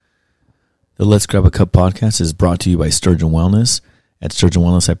The Let's Grab a Cup podcast is brought to you by Sturgeon Wellness. At Sturgeon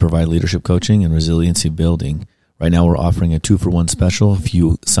Wellness, I provide leadership coaching and resiliency building. Right now, we're offering a 2-for-1 special if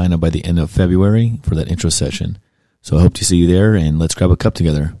you sign up by the end of February for that intro session. So I hope to see you there, and let's grab a cup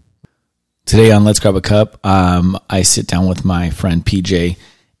together. Today on Let's Grab a Cup, I sit down with my friend PJ,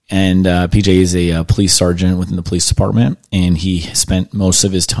 and PJ is a police sergeant within the police department, and he spent most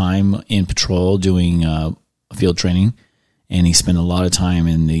of his time in patrol doing field training, and he spent a lot of time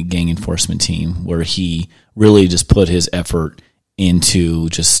in the gang enforcement team where he really just put his effort into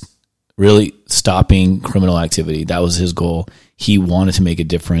just really stopping criminal activity. That was his goal. He wanted to make a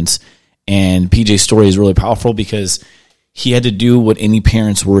difference. And PJ's story is really powerful because he had to do what any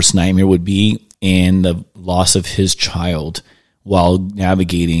parent's worst nightmare would be in the loss of his child while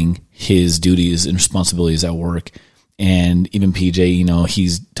navigating his duties and responsibilities at work. And even PJ,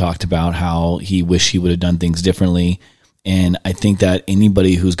 he's talked about how he wished he would have done things differently. And I think that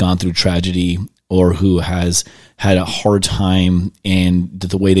anybody who's gone through tragedy or who has had a hard time and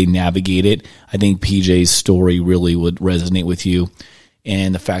the way they navigate it, I think PJ's story really would resonate with you.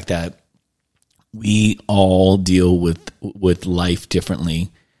 And the fact that we all deal with life differently,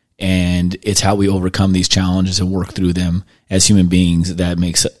 and it's how we overcome these challenges and work through them as human beings that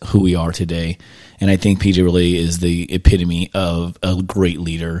makes who we are today. And I think PJ really is the epitome of a great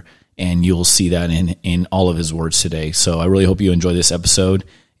leader, and you'll see that in all of his words today. So I really hope you enjoy this episode.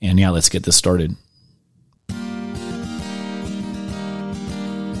 And yeah, let's get this started.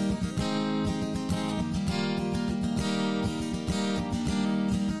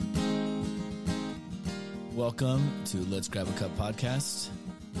 Welcome to Let's Grab a Cup podcast.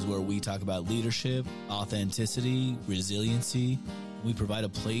 This is where we talk about leadership, authenticity, resiliency. We provide a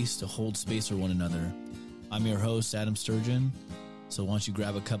place to hold space for one another. I'm your host, Adam Sturgeon. So why don't you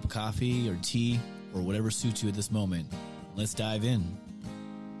grab a cup of coffee or tea or whatever suits you at this moment. Let's dive in.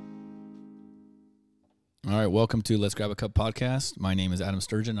 All right, welcome to Let's Grab a Cup podcast. My name is Adam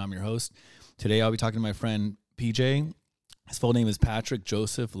Sturgeon. I'm your host. Today I'll be talking to my friend PJ. His full name is Patrick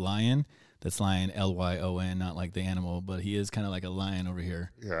Joseph Lyon. That's Lyon, Lyon, not like the animal, but he is kind of like a lion over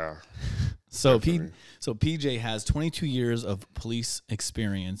here. Yeah. So PJ has 22 years of police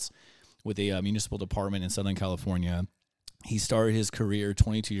experience with a municipal department in Southern California. He started his career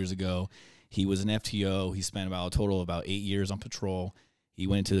 22 years ago. He was an FTO. He spent about a total of about 8 years on patrol. He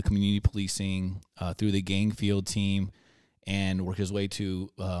went into the community policing through the gang field team and worked his way to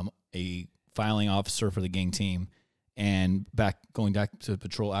a filing officer for the gang team. And going back to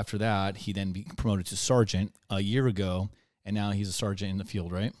patrol after that, he then be promoted to sergeant a year ago, and now he's a sergeant in the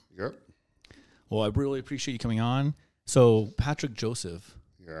field, right? Yep. Well, I really appreciate you coming on. So, Patrick Joseph.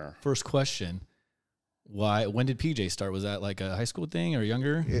 Yeah. First question. When did PJ start? Was that like a high school thing or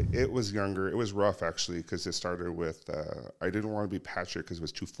younger? It was younger. It was rough, actually, because it started with, I didn't want to be Patrick because it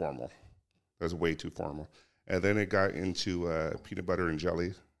was too formal. It was way too formal. And then it got into peanut butter and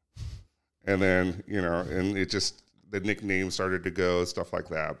jelly. And then, and it just, the nickname started to go, stuff like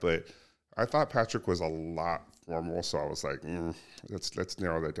that. But I thought Patrick was a lot formal, so I was like, let's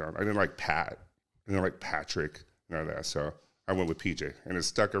narrow that down. I didn't like Pat. I didn't like Patrick, none of that. So I went with PJ, and it's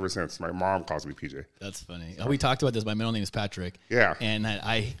stuck ever since. My mom calls me PJ. That's funny. We talked about this. My middle name is Patrick. Yeah. And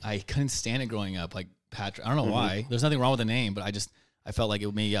I couldn't stand it growing up. Like Patrick, I don't know why. There's nothing wrong with the name, but I felt like it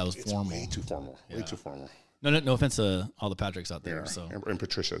was formal. Way too formal. Yeah. Way too formal. No offense to all the Patricks out there. Yeah. So. And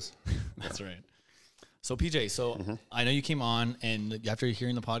Patricia's. That's right. So PJ, I know you came on, and after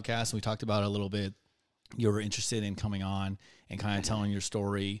hearing the podcast, and we talked about it a little bit, you were interested in coming on and kind of telling your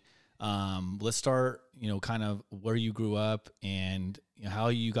story. Let's start, kind of where you grew up and how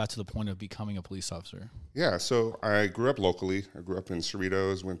you got to the point of becoming a police officer. Yeah, so I grew up locally. I grew up in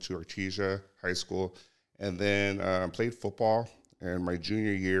Cerritos, went to Artesia High School, and then played football. And my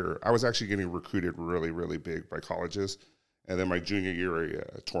junior year, I was actually getting recruited really, really big by colleges. And then my junior year,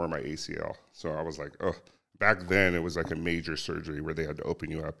 I tore my ACL. So I was like, back then it was like a major surgery where they had to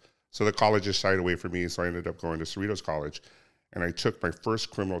open you up. So the colleges shied away from me. So I ended up going to Cerritos College, and I took my first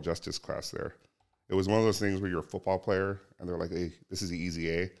criminal justice class there. It was one of those things where you're a football player and they're like, hey, this is the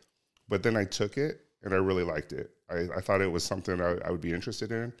easy A. But then I took it and I really liked it. I thought it was something I would be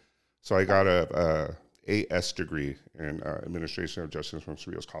interested in. So I got a AS degree in administration of justice from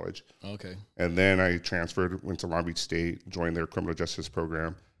Cerritos College. Okay. And then I transferred, went to Long Beach State, joined their criminal justice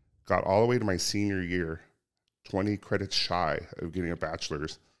program, got all the way to my senior year, 20 credits shy of getting a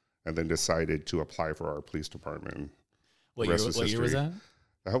bachelor's, and then decided to apply for our police department. What year was that?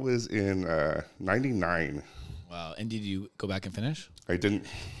 That was in 99. Wow. And did you go back and finish? I didn't.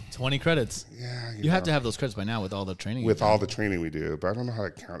 20 credits. Yeah. You have to have those credits by now with all the training. With all the training we do, but I don't know how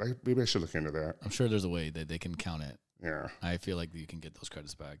to count. Maybe I should look into that. I'm sure there's a way that they can count it. Yeah. I feel like you can get those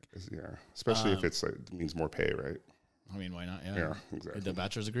credits back. Yeah. Especially if it's it means more pay, right? I mean, why not? Yeah, exactly. The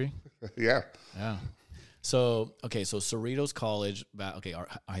bachelor's degree? Yeah. Yeah. So, okay, so Cerritos College,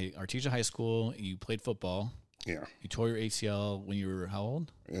 Artesia High School, you played football. Yeah. You tore your ACL when you were how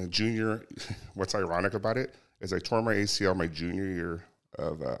old? Junior. What's ironic about it is I tore my ACL my junior year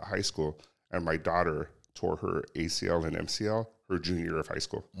of high school, and my daughter tore her ACL and MCL her junior year of high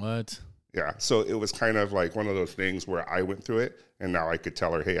school. What? Yeah. So it was kind of like one of those things where I went through it, and now I could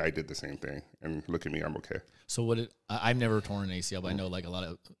tell her, hey, I did the same thing. And look at me, I'm okay. So I've never torn an ACL, but I know like a lot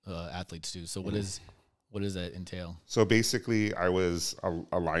of athletes do. So what does that entail? So basically, I was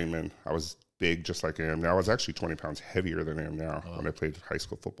a lineman. I was big, just like I am now. I was actually 20 pounds heavier than I am now when I played high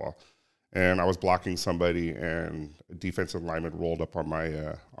school football. And I was blocking somebody, and a defensive lineman rolled up on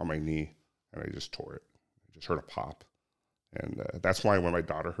my knee, and I just tore it. I just heard a pop. And that's why when my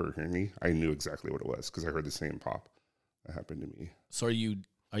daughter hurt her knee, I knew exactly what it was, because I heard the same pop that happened to me. So are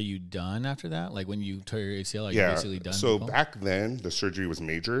you done after that? Like when you tore your ACL, are you Yeah. basically done? So back then, the surgery was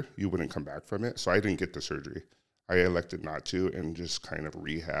major. You wouldn't come back from it. So I didn't get the surgery. I elected not to and just kind of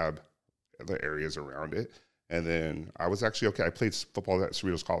rehab the areas around it. And then I was actually okay. I played football at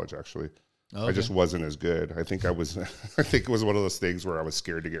Cerritos College, actually. Okay. I just wasn't as good. I think it was one of those things where I was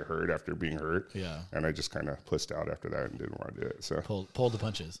scared to get hurt after being hurt. Yeah. And I just kind of pussed out after that and didn't want to do it. So pulled the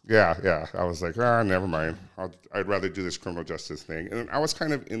punches. Yeah. I was like, never mind. I'd rather do this criminal justice thing. And I was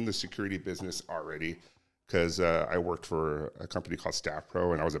kind of in the security business already, because I worked for a company called Staff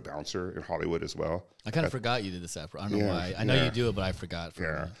Pro, and I was a bouncer in Hollywood as well. I kind of forgot you did the Staff Pro. I don't know why. I know you do it, but I forgot.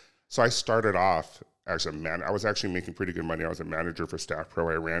 So I started off as a man. I was actually making pretty good money. I was a manager for Staff Pro.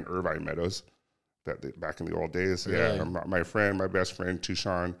 I ran Irvine Meadows back in the old days. Really? Yeah, my best friend,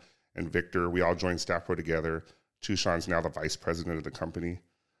 Tushan, and Victor, we all joined Staff Pro together. Tushan's now the vice president of the company.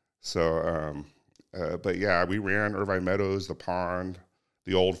 So, but yeah, we ran Irvine Meadows, the pond,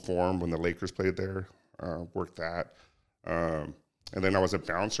 the old Forum when the Lakers played there, worked that. And then I was a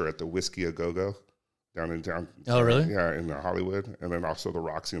bouncer at the Whiskey A Go-Go down. Oh, really? Yeah, in Hollywood. And then also the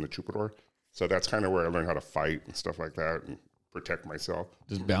Roxy and the Troubadour. So that's kind of where I learned how to fight and stuff like that and protect myself.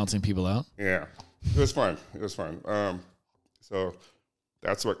 Just bouncing people out? Yeah. It was fun. So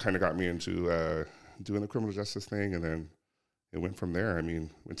that's what kind of got me into doing the criminal justice thing. And then it went from there. I mean,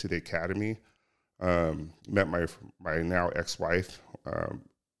 went to the academy, met my now ex-wife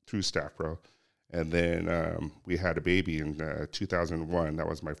through Staff Pro. And then we had a baby in 2001. That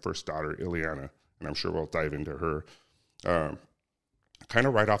was my first daughter, Ileana. And I'm sure we'll dive into her. Kind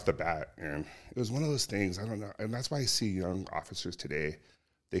of right off the bat. And it was one of those things, I don't know. And that's why I see young officers today,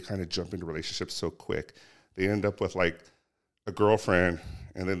 they kind of jump into relationships so quick. They end up with like a girlfriend,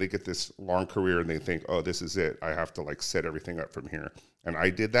 and then they get this long career and they think, oh, this is it. I have to like set everything up from here. And I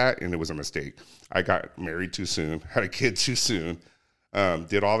did that, and it was a mistake. I got married too soon, had a kid too soon,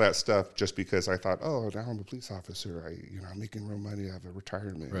 did all that stuff just because I thought, oh, now I'm a police officer. I'm making real money. I have a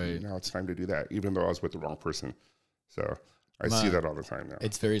retirement. Right. Now it's time to do that, even though I was with the wrong person. So I see that all the time now.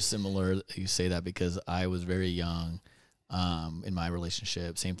 It's very similar. You say that because I was very young in my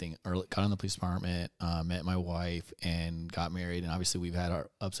relationship. Same thing. Got in the police department, met my wife, and got married. And obviously, we've had our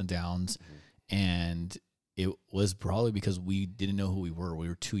ups and downs. Mm-hmm. And it was probably because we didn't know who we were. We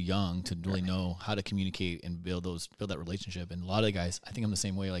were too young to really know how to communicate and build that relationship. And a lot of the guys, I think I'm the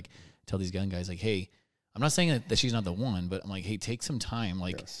same way. Like, tell these young guys, like, hey, I'm not saying that she's not the one, but I'm like, hey, take some time.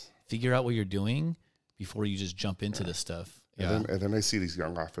 Like, figure out what you're doing before you just jump into this stuff. And then I see these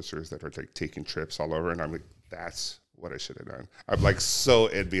young officers that are like taking trips all over, and I'm like, that's what I should have done. I'm like so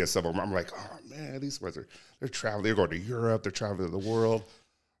envious of them. I'm like, oh man, these guys they're traveling. They're going to Europe. They're traveling the world.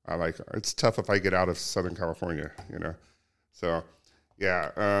 I'm like, it's tough if I get out of Southern California, So,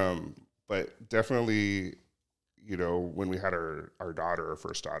 yeah, but definitely, when we had our daughter, our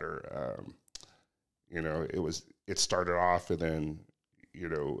first daughter, it started off, and then,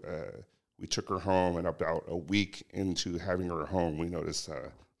 we took her home, and about a week into having her home, we noticed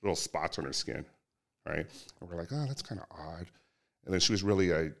little spots on her skin, right? And we're like, oh, that's kind of odd. And then she was really,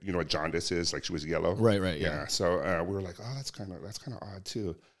 what jaundice is, like she was yellow. Right, yeah. So we were like, oh, that's kind of odd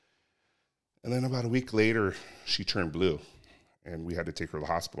too. And then about a week later, she turned blue, and we had to take her to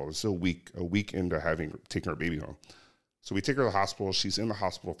the hospital. It was still a week into taking her baby home. So we take her to the hospital. She's in the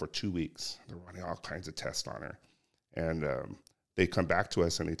hospital for 2 weeks. They're running all kinds of tests on her. And they come back to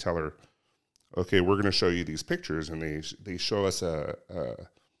us, and they tell her, okay, we're going to show you these pictures. And they show us a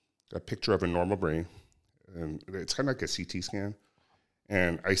picture of a normal brain. And it's kind of like a CT scan.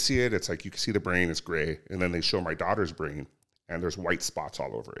 And I see it. It's like you can see the brain. It's gray. And then they show my daughter's brain, and there's white spots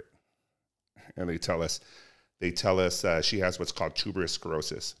all over it. And they tell us they tell us she has what's called tuberous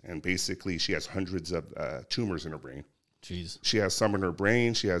sclerosis, and basically she has hundreds of tumors in her brain. Jeez. She has some in her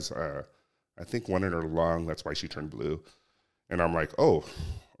brain. She has, I think, one in her lung. That's why she turned blue. And I'm like, oh,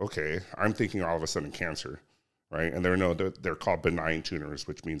 okay. I'm thinking all of a sudden cancer, right? And they're called benign tumors,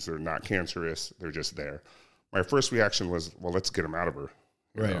 which means they're not cancerous. They're just there. My first reaction was, well, let's get them out of her.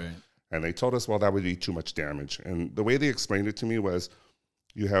 Right. And they told us, well, that would be too much damage. And the way they explained it to me was,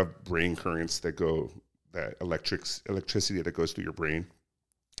 you have brain currents that electricity that goes through your brain.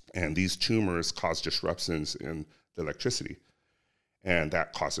 And these tumors cause disruptions in the electricity. And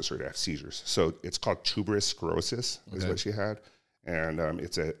that causes her to have seizures. So it's called tuberous sclerosis is what she had. And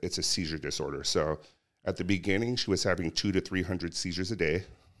it's a seizure disorder. So at the beginning, she was having 200 to 300 seizures a day,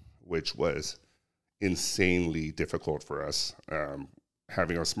 which was insanely difficult for us.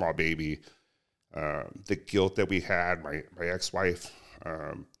 Having a small baby, the guilt that we had, my ex-wife,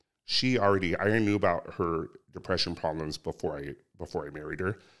 I knew about her depression problems before I married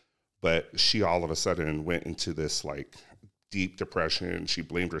her, but she all of a sudden went into this like deep depression. She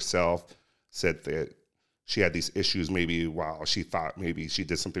blamed herself, said that she had these issues maybe while she thought maybe she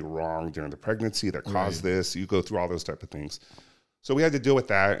did something wrong during the pregnancy that caused this. You go through all those type of things. So we had to deal with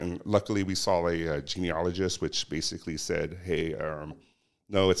that, and luckily we saw a genealogist, which basically said, hey,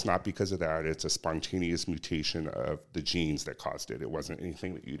 no, it's not because of that. It's a spontaneous mutation of the genes that caused it. It wasn't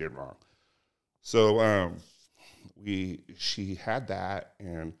anything that you did wrong. So she had that,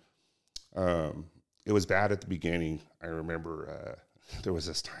 and it was bad at the beginning. I remember there was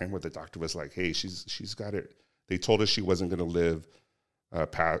this time where the doctor was like, hey, she's got it. They told us she wasn't going to live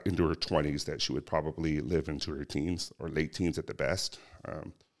into her 20s, that she would probably live into her teens or late teens at the best,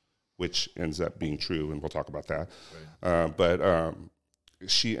 which ends up being true, and we'll talk about that. Right. But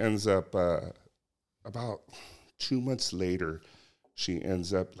she ends up about 2 months later, she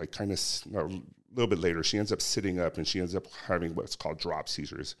ends up a little bit later, she ends up sitting up, and she ends up having what's called drop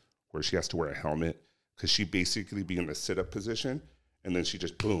seizures, where she has to wear a helmet because she basically be in the sit-up position, and then she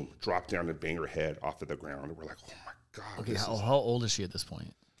just, boom, drop down and bang her head off of the ground. And we're like, oh, my God. Okay, how old is she at this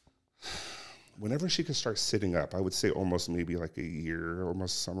point? Whenever she could start sitting up, I would say almost maybe like a year,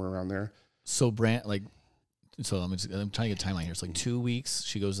 almost somewhere around there. So, I'm trying to get a timeline here. It's like 2 weeks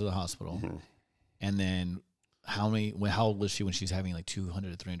she goes to the hospital. Mm-hmm. And then how old was she when she's having like 200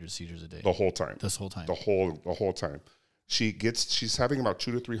 to 300 seizures a day? The whole time. This whole time? The whole time. She's having about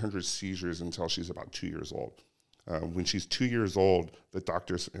 200 to 300 seizures until she's about 2 years old. When she's 2 years old, the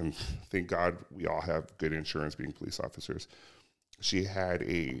doctors, and thank God we all have good insurance being police officers, she had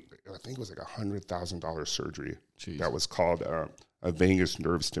I think it was like $100,000 surgery. Jeez. That was called a vagus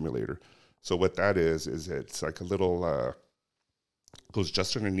nerve stimulator. So what that is it's like a little, goes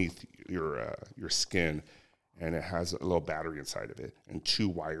just underneath your skin, and it has a little battery inside of it, and 2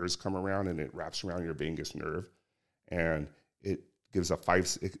 wires come around, and it wraps around your vagus nerve, and it gives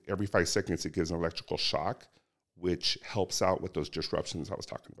every 5 seconds, it gives an electrical shock, which helps out with those disruptions I was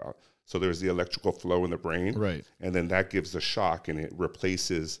talking about. So there's the electrical flow in the brain, right? And then that gives the shock, and it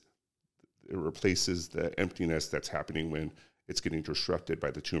replaces the emptiness that's happening when it's getting disrupted by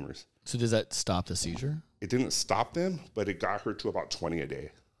the tumors. So does that stop the seizure? It didn't stop them, but it got her to about 20 a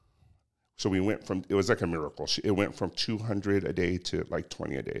day. So we went from, it was like a miracle. It went from 200 a day to like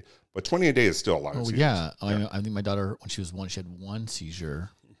 20 a day. But 20 a day is still a lot of seizures. Yeah. I think my daughter, when she was 1, she had 1 seizure,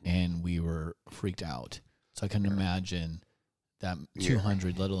 and we were freaked out. So I couldn't imagine that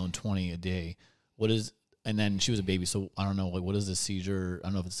 200, let alone 20 a day. And then she was a baby, so I don't know, what is the seizure? I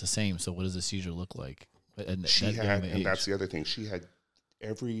don't know if it's the same. So what does the seizure look like? And that's the other thing. She had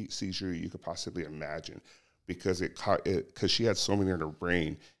every seizure you could possibly imagine, because because she had so many in her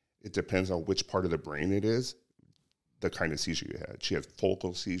brain. It depends on which part of the brain it is, the kind of seizure you had. She had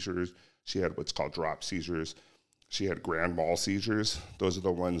focal seizures. She had what's called drop seizures. She had grand mal seizures. Those are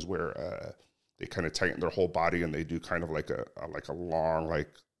the ones where they kind of tighten their whole body, and they do kind of like a long, like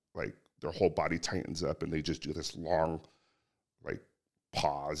their whole body tightens up, and they just do this long, like,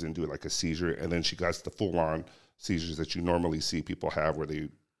 pause and do like a seizure. And then she got the full on seizures that you normally see people have, where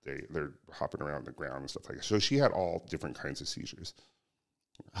they're hopping around the ground and stuff like that. So she had all different kinds of seizures.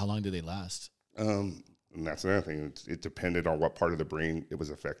 How long did they last? And that's another thing. It depended on what part of the brain it was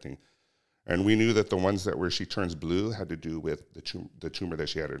affecting. And we knew that the ones where she turns blue had to do with the tumor that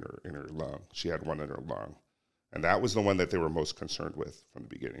she had in her lung. She had one in her lung. And that was the one that they were most concerned with from the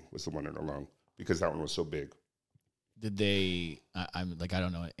beginning, was the one in her lung, because that one was so big. Did they, I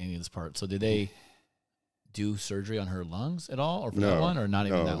don't know any of this part, so did they do surgery on her lungs at all, or for that one, or not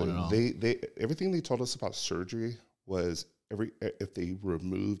even that one at all? They everything they told us about surgery was if they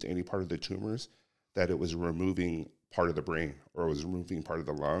removed any part of the tumors, that it was removing part of the brain or it was removing part of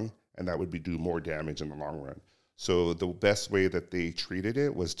the lung, and that would do more damage in the long run. So the best way that they treated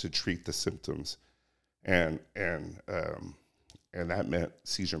it was to treat the symptoms, and that meant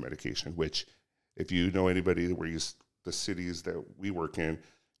seizure medication. Which, if you know anybody where the cities that we work in,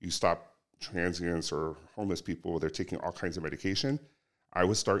 you stop transients or homeless people, they're taking all kinds of medication. I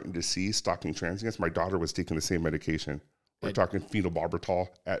was starting to see stopping transients. My daughter was taking the same medication. We're talking phenobarbital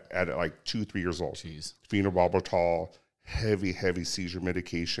at like 2-3 years old. Jeez. Phenobarbital, heavy seizure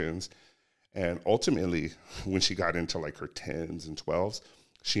medications. And ultimately, when she got into like her 10s and 12s,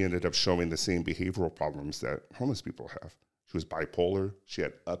 she ended up showing the same behavioral problems that homeless people have. She was bipolar. She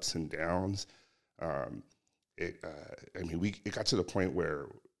had ups and downs. It got to the point where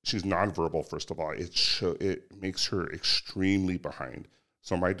she's nonverbal, first of all. It makes her extremely behind.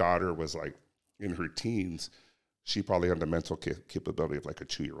 So my daughter was like in her teens. She probably had the mental capability of like a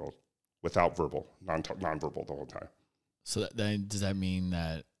 2-year-old without verbal, nonverbal the whole time. So does that mean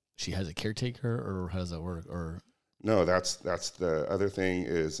that she has a caretaker, or how does that work? Or no, that's the other thing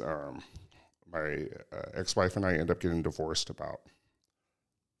is my ex-wife and I ended up getting divorced about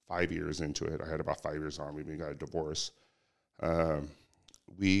 5 years into it. I had about 5 years on. We got a divorce.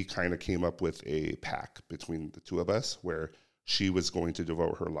 We kind of came up with a pact between the two of us where she was going to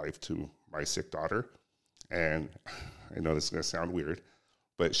devote her life to my sick daughter. And I know this is going to sound weird,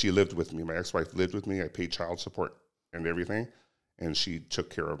 but she lived with me. My ex-wife lived with me. I paid child support and everything. And she took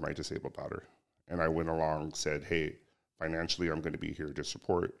care of my disabled daughter. And I went along, said, hey, financially, I'm going to be here to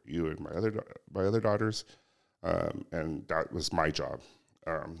support you and my other daughters. And that was my job.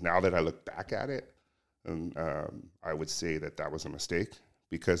 Now that I look back at it, and I would say that was a mistake,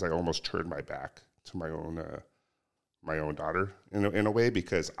 because I almost turned my back to my own daughter in a way,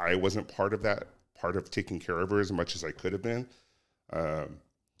 because I wasn't part of taking care of her as much as I could have been. I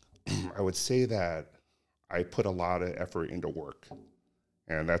would say that I put a lot of effort into work,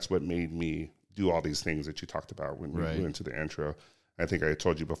 and that's what made me do all these things that you talked about when we went into the intro. I think I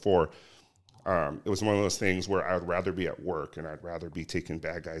told you before, it was one of those things where I would rather be at work, and I'd rather be taking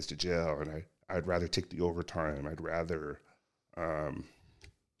bad guys to jail, and I'd rather take the overtime. I'd rather, I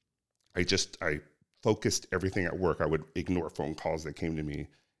focused everything at work. I would ignore phone calls that came to me,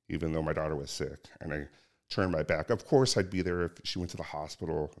 even though my daughter was sick, and I turned my back. Of course, I'd be there if she went to the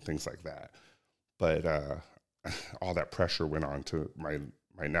hospital, things like that. But all that pressure went on to my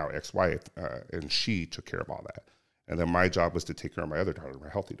now ex-wife, and she took care of all that. And then my job was to take care of my other daughter, my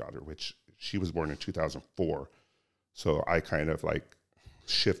healthy daughter, which she was born in 2004. So I kind of like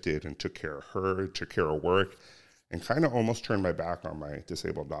shifted and took care of her, took care of work, and kind of almost turned my back on my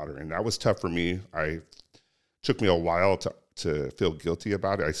disabled daughter. And that was tough for me. Took me a while to feel guilty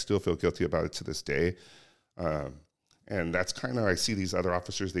about it. I still feel guilty about it to this day. And that's kind of, I see these other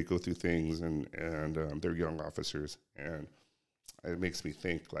officers, they go through things, and they're young officers. And it makes me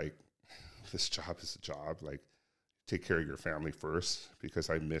think, like, this job is a job. Like, take care of your family first, because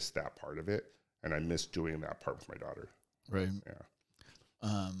I missed that part of it. And I missed doing that part with my daughter. Right.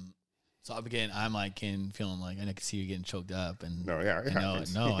 Yeah. So again, I'm like feeling like I can see you getting choked up, and no, yeah,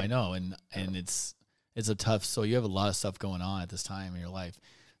 I know, and it's a tough. So you have a lot of stuff going on at this time in your life.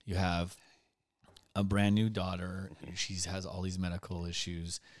 You have a brand new daughter. Mm-hmm. She has all these medical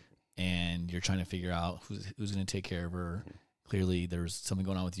issues, and you're trying to figure out who's going to take care of her. Mm-hmm. Clearly, there's something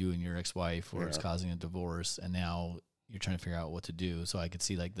going on with you and your ex-wife, where it's causing a divorce, and now you're trying to figure out what to do. So I could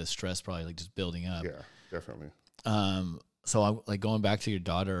see like the stress probably like just building up. Yeah, definitely. So I like going back to your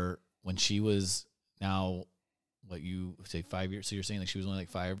daughter when she was now, what you say 5 years. So you're saying like she was only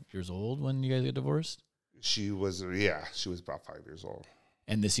like 5 years old when you guys get divorced? She was about 5 years old.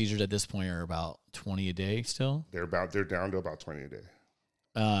 And the seizures at this point are about 20 a day still? They're down to about 20 a day.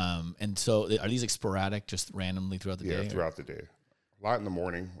 And so are these like sporadic, just randomly throughout the day? Yeah, throughout the day. A lot in the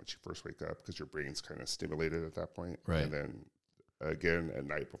morning when you first wake up, because your brain's kind of stimulated at that point. Right. And then again at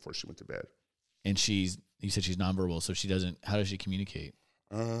night before she went to bed. And you said she's nonverbal, so how does she communicate?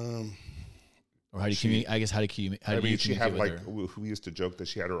 Or how do you communicate? I guess how do you communicate she had with like, her? we used to joke that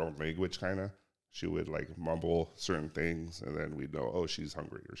she had her own language, kind of. She would like mumble certain things, and then we'd know, oh, she's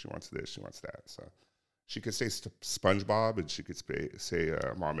hungry, or she wants this, she wants that. So she could say SpongeBob, and she could say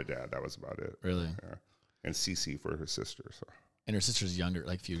mom and dad. That was about it. Really? Yeah. And Cece for her sister. So. And her sister's younger,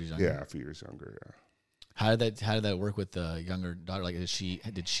 like a few years younger. Yeah, a few years younger. Yeah. How did that work with the younger daughter? Like, did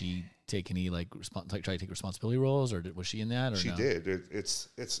she take any like try to take responsibility roles, or was she in that? Or she no? did.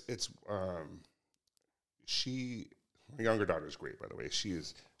 My younger daughter is great, by the way.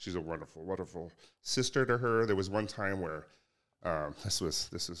 She's a wonderful, wonderful sister to her. There was one time where this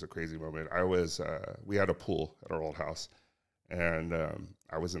was a crazy moment. We had a pool at our old house, and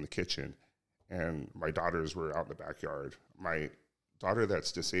I was in the kitchen, and my daughters were out in the backyard. My daughter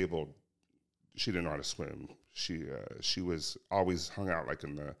that's disabled, she didn't know how to swim. She was always hung out like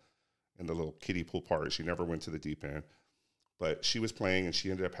in the little kiddie pool part. She never went to the deep end. But she was playing, and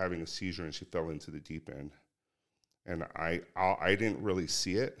she ended up having a seizure, and she fell into the deep end. And I didn't really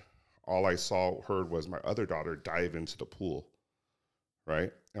see it. All I heard was my other daughter dive into the pool,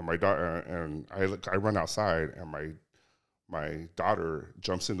 right? And my daughter and I run outside, and my daughter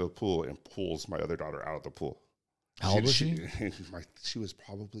jumps into the pool and pulls my other daughter out of the pool. How old was she? She was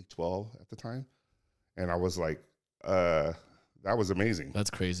probably 12 at the time, and I was like, that was amazing. That's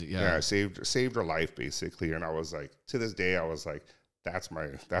crazy. Yeah. Saved her life basically. And I was like, to this day, I was like, that's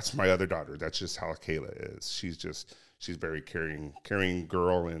my other daughter. That's just how Kayla is. She's very caring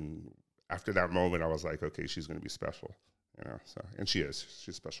girl. And after that moment, I was like, okay, she's going to be special, so, and she's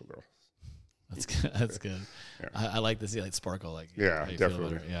a special girl. That's good. That's good. Yeah. I like to see like sparkle. Like, yeah,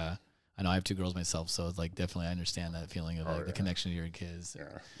 definitely. Yeah. I know I have 2 girls myself. So it's like, definitely I understand that feeling of the connection to your kids. Yeah,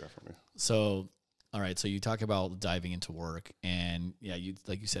 definitely. So, all right, so you talk about diving into work, and you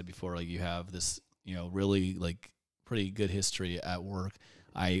like you said before, like you have this, really like pretty good history at work.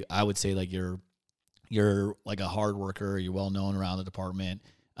 I would say like you're like a hard worker. You're well known around the department.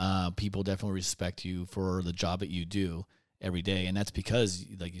 People definitely respect you for the job that you do every day, and that's because,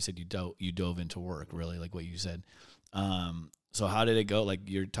 like you said, you dove into work, really, like what you said. So how did it go? Like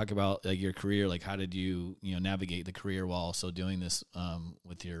you're talking about like your career, like how did you navigate the career while also doing this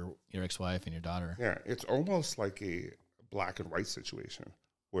with your ex-wife and your daughter? Yeah, it's almost like a black and white situation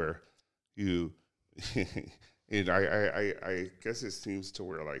where you, and I guess it seems to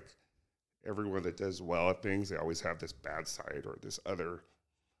where like everyone that does well at things, they always have this bad side or this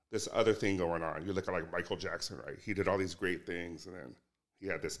other thing going on. You look at like Michael Jackson, right? He did all these great things, and then he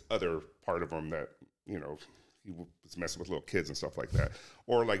had this other part of him that he was messing with little kids and stuff like that.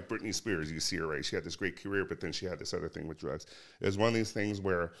 Or like Britney Spears, you see her, right? She had this great career, but then she had this other thing with drugs. It was one of these things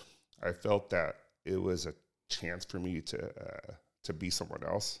where I felt that it was a chance for me to be someone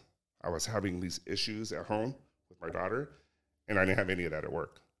else. I was having these issues at home with my daughter, and I didn't have any of that at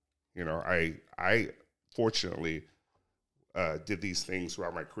work. I fortunately did these things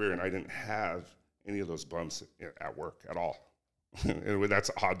throughout my career, and I didn't have any of those bumps at work at all. And that's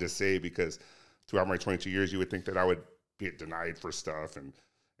odd to say because throughout my 22 years, you would think that I would get denied for stuff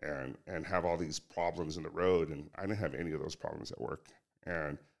and have all these problems in the road. And I didn't have any of those problems at work.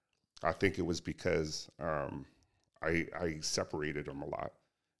 And I think it was because I separated them a lot.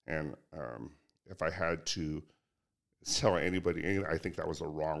 And if I had to tell anybody, I think that was the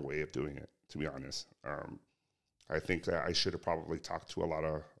wrong way of doing it, to be honest. I think that I should have probably talked to a lot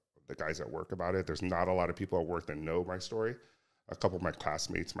of the guys at work about it. There's not a lot of people at work that know my story. A couple of my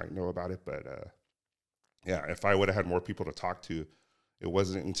classmates might know about it, but if I would have had more people to talk to, it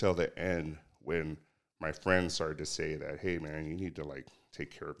wasn't until the end when my friends started to say that, hey man, you need to like take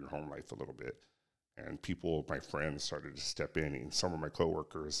care of your home life a little bit. And my friends started to step in, and some of my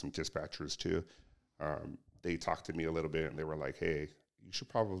coworkers, some dispatchers too, they talked to me a little bit, and they were like, hey, you should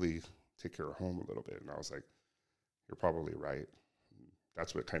probably take care of home a little bit. And I was like, you're probably right.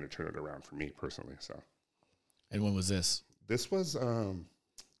 That's what kind of turned it around for me personally. So. And when was this? This was,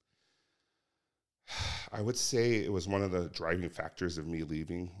 I would say it was one of the driving factors of me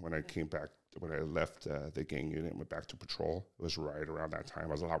leaving when I came back, when I left the gang unit and went back to patrol. It was right around that time.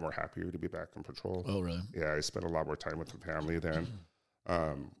 I was a lot more happier to be back in patrol. Oh, really? Yeah, I spent a lot more time with the family then.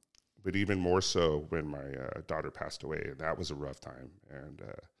 But even more so when my daughter passed away. That was a rough time.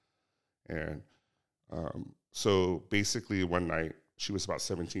 So basically one night, she was about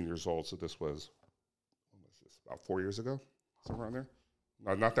 17 years old. So this was, about 4 years ago, somewhere around there.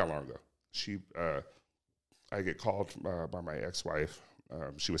 No, not that long ago. I get called by my ex-wife.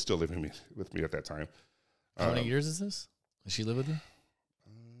 She was still living with me at that time. How many years is this? Does she live with you?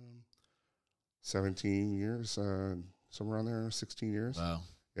 17 years, somewhere around there, 16 years. Wow.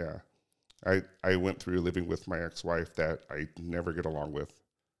 Yeah. I went through living with my ex-wife that I never get along with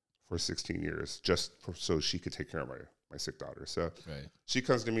for 16 years, so she could take care of my sick daughter. So She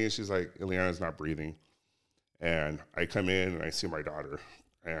comes to me and she's like, Ileana's not breathing. And I come in and I see my daughter,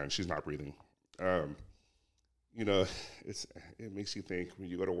 and she's not breathing. It makes you think when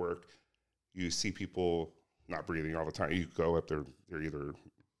you go to work, you see people not breathing all the time. You go up, they're either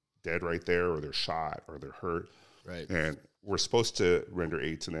dead right there, or they're shot, or they're hurt. Right. And we're supposed to render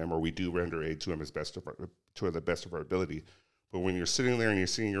aid to them, or we do render aid to them to the best of our ability. But when you're sitting there and you're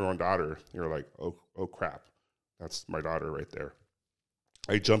seeing your own daughter, you're like, oh crap, that's my daughter right there.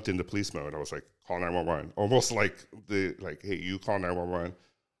 I jumped into police mode. I was like, call 911. Almost like hey, you call 911.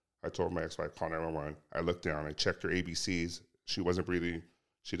 I told my ex-wife, call 911. I looked down. I checked her ABCs. She wasn't breathing.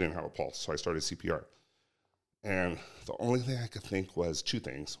 She didn't have a pulse. So I started CPR. And the only thing I could think was two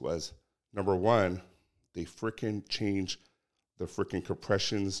things. Was number one, they freaking change the freaking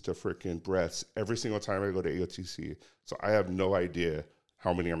compressions to freaking breaths every single time I go to AOTC. So I have no idea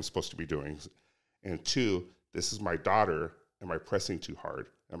how many I'm supposed to be doing. And two, this is my daughter. Am I pressing too hard?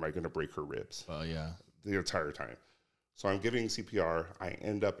 Am I going to break her ribs? Oh, yeah. The entire time. So I'm giving CPR. I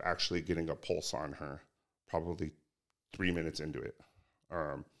end up actually getting a pulse on her probably 3 minutes into it.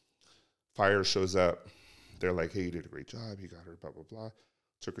 Fire shows up. They're like, hey, you did a great job. You got her, blah, blah, blah.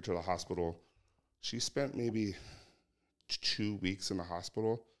 Took her to the hospital. She spent maybe 2 weeks in the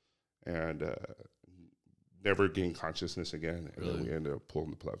hospital and never gained consciousness again. And then we ended up pulling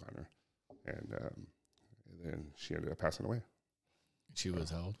the plug on her. And then she ended up passing away. She was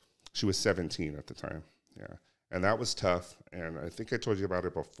how old? She was 17 at the time. Yeah. And that was tough. And I think I told you about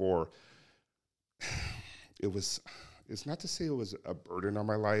it before. It's not to say it was a burden on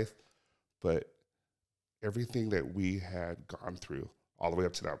my life, but everything that we had gone through all the way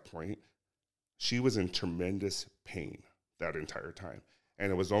up to that point, she was in tremendous pain that entire time.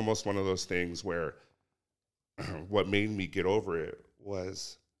 And it was almost one of those things where what made me get over it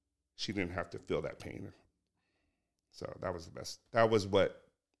was she didn't have to feel that pain. So that was the best. That was what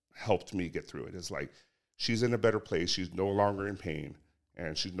helped me get through it. It's like, she's in a better place. She's no longer in pain,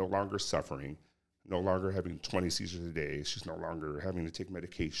 and she's no longer suffering, no longer having 20 seizures a day. She's no longer having to take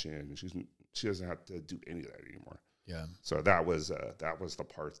medication. She doesn't have to do any of that anymore. Yeah. So that was the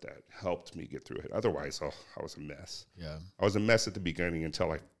part that helped me get through it. Otherwise, I was a mess. Yeah. I was a mess at the beginning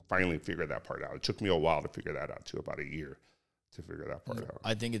until I finally figured that part out. It took me a while to figure that out too, about a year to figure that part out.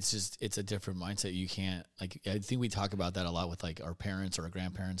 I think it's a different mindset. You can't, like, I think we talk about that a lot with like our parents or our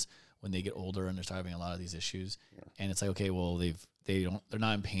grandparents when they get older and they're starting having a lot of these issues. Yeah. And it's like, okay, well, they're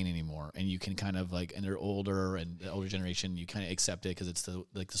not in pain anymore. And you can kind of like, and they're older, and the older generation, you kind of accept it because it's the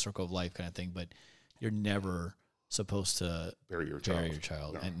circle of life kind of thing, but you're never supposed to bury your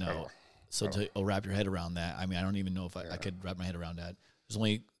child. And no. So to wrap your head around that, I mean, I don't even know if I could wrap my head around that. There's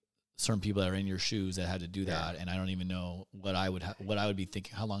only certain people that are in your shoes that had to do that. And I don't even know what I would be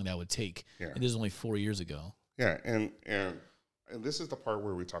thinking, how long that would take. Yeah. And this is only 4 years ago. Yeah. And this is the part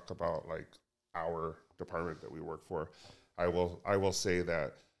where we talk about like our department that we work for. I will say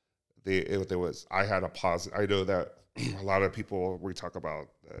that I had a positive. I know that a lot of people, we talk about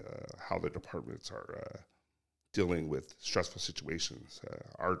how the departments are dealing with stressful situations.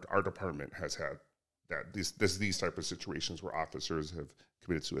 Our department has had that these type of situations where officers have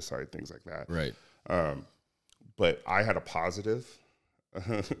committed suicide, things like that. Right. But I had a positive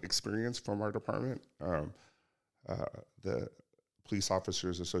experience from our department. The Police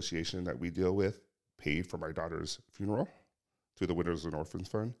Officers Association that we deal with paid for my daughter's funeral through the Widows and Orphans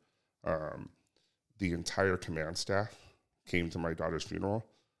Fund. The entire command staff came to my daughter's funeral,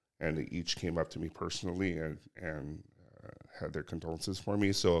 and they each came up to me personally and had their condolences for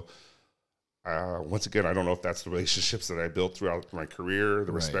me. So once again, I don't know if that's the relationships that I built throughout my career,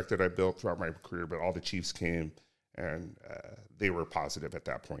 the respect that I built throughout my career, but all the chiefs came, and they were positive at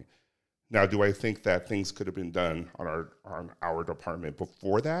that point. Now, do I think that things could have been done on our department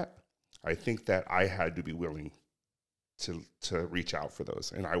before that? I think that I had to be willing to reach out for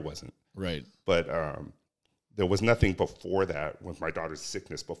those, and I wasn't. Right. But there was nothing before that, with my daughter's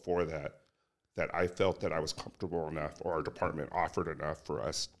sickness before that I felt that I was comfortable enough, or our department offered enough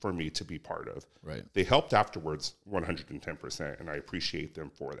for me to be part of. Right. They helped afterwards 110%, and I appreciate them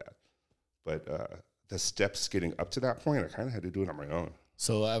for that. But the steps getting up to that point, I kind of had to do it on my own.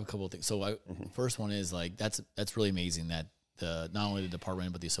 So I have a couple of things. So first one is like, that's really amazing that not only the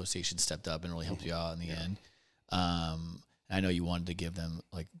department, but the association stepped up and really helped you out in the end. I know you wanted to give them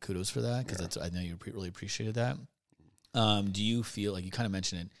like kudos for that, because I know you really appreciated that. Do you feel like, you kind of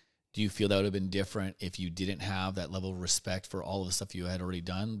mentioned it, do you feel that would have been different if you didn't have that level of respect for all of the stuff you had already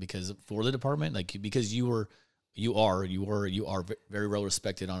done? Because for the department, like, because you are very well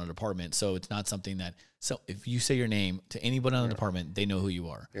respected on a department. So it's not something that, so if you say your name to anybody on the department, they know who you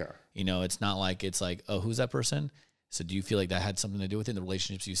are. Yeah. You know, it's not like, it's like, oh, who's that person? So do you feel like that had something to do with it, the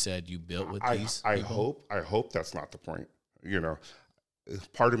relationships you said you built with these people? I hope that's not the point. You know,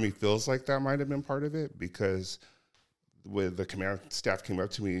 part of me feels like that might have been part of it, because when the command staff came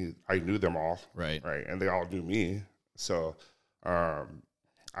up to me, I knew them all. Right. And they all knew me. So,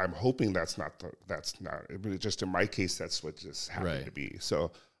 I'm hoping that's not, I mean, just in my case, that's what just happened to be.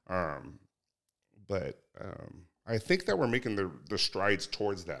 So, but I think that we're making the strides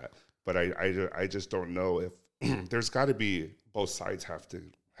towards that, but I just don't know if there's got to be, both sides have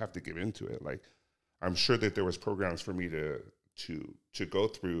to give into it. Like, I'm sure that there was programs for me to go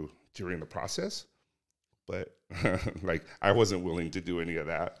through during the process, But like, I wasn't willing to do any of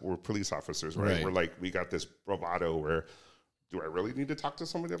that. We're police officers, right? We're like, we got this bravado where, do I really need to talk to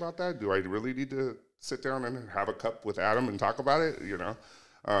somebody about that? Do I really need to sit down and have a cup with Adam and talk about it? You know,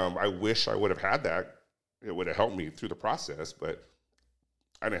 I wish I would have had that. It would have helped me through the process, but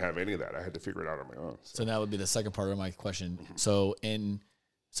I didn't have any of that. I had to figure it out on my own. So that would be the second part of my question. So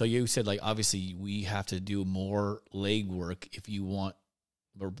you said, like, obviously we have to do more legwork if you want,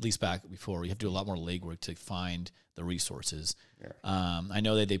 or at least back before, we have to do a lot more legwork to find the resources. Yeah. I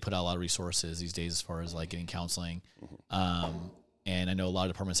know that they put out a lot of resources these days as far as like getting counseling. And I know a lot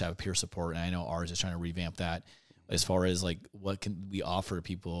of departments have peer support, and I know ours is trying to revamp that. As far as like what can we offer to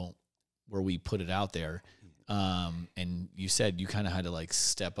people where we put it out there. And you said you kind of had to like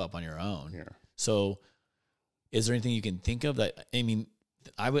step up on your own. Yeah. So is there anything you can think of that, I mean,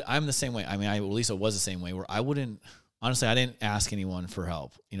 I'm the same way. I mean, at least I was the same way where I didn't ask anyone for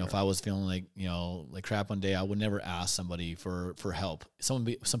help. You know, if I was feeling like, you know, like crap one day, I would never ask somebody for help. Some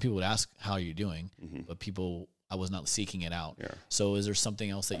people would ask, how are you doing? But I was not seeking it out. Yeah. So is there something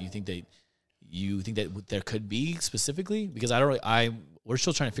else that you think that there could be specifically? Because we're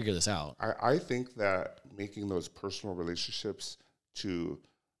still trying to figure this out. I think that making those personal relationships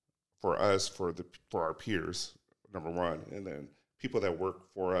for our peers, number one, and then people that work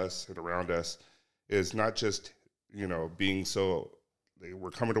for us and around us, is not just, you know, being we're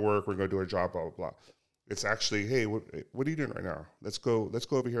coming to work, we're going to do our job, blah, blah, blah. It's actually, hey, what are you doing right now? Let's go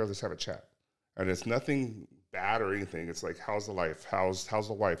over here, let's have a chat. And it's nothing bad or anything. It's like, how's the life? How's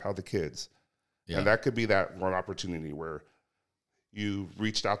the wife? How are the kids? Yeah. And that could be that one opportunity where you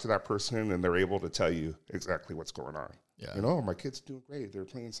reached out to that person and they're able to tell you exactly what's going on. Yeah. You know, my kid's doing great. They're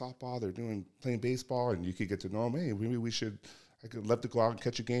playing softball. They're playing baseball, and you could get to know them. Hey, maybe I could love to go out and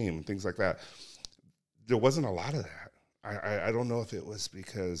catch a game and things like that. There wasn't a lot of that. I don't know if it was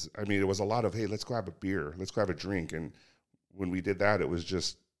because, I mean, it was a lot of, hey, let's go have a beer. Let's go have a drink. And when we did that, it was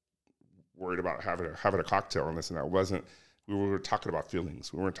just worried about having a cocktail and this and that. We were talking about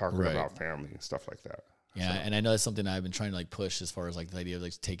feelings. We weren't talking about family and stuff like that. Yeah, and I know that's something I've been trying to like push as far as like the idea of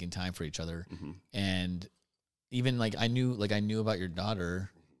like taking time for each other. And even like I knew about your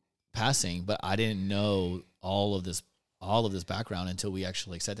daughter passing, but I didn't know all of this background until we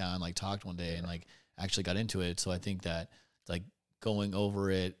actually like sat down and like talked one day and like actually got into it. So I think that like going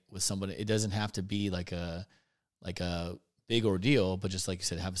over it with somebody, it doesn't have to be like a big ordeal, but just like you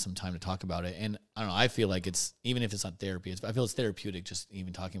said, have some time to talk about it. And I don't know, I feel like it's, even if it's not therapy, I feel it's therapeutic just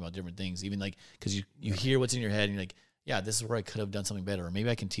even talking about different things, even like, because you hear what's in your head and you're like, yeah, this is where I could have done something better, or maybe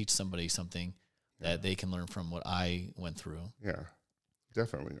I can teach somebody something that they can learn from what I went through. Yeah,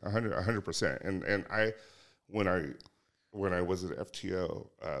 definitely, 100%. And when I was at FTO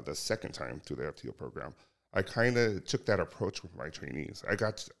the second time through the FTO program, I kind of took that approach with my trainees. I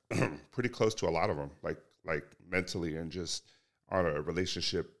got pretty close to a lot of them, like mentally and just on a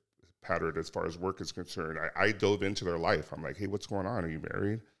relationship pattern as far as work is concerned. I dove into their life. I'm like, hey, what's going on? Are you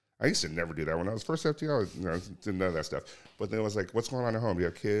married? I used to never do that. When I was first FTO, I didn't know that stuff. But then it was like, what's going on at home? Do you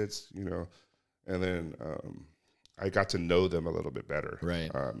have kids? You know, and then I got to know them a little bit better.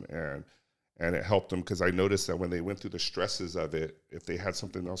 Right. And it helped them because I noticed that when they went through the stresses of it, if they had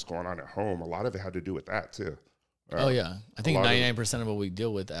something else going on at home, a lot of it had to do with that too. Oh yeah. I think 99% of what we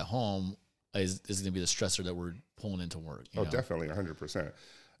deal with at home is going to be the stressor that we're pulling into work. Oh, definitely 100%.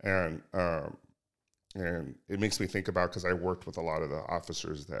 And it makes me think about, because I worked with a lot of the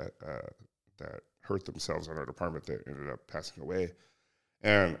officers that hurt themselves in our department that ended up passing away.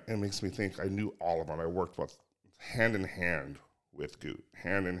 And it makes me think, I knew all of them. I worked with hand in hand with Goot,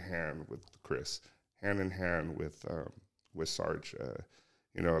 hand in hand with Chris, hand in hand with Sarge.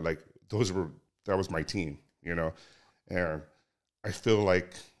 You know, like that was my team, you know. And I feel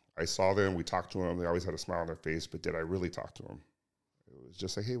like I saw them, we talked to them, they always had a smile on their face, but did I really talk to them? It was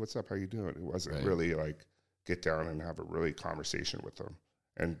just like, hey, what's up, how you doing? It wasn't really like get down and have a really conversation with them.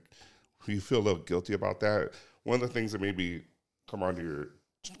 And you feel a little guilty about that. One of the things that made me come onto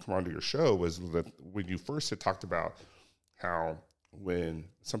your show was that when you first had talked about how when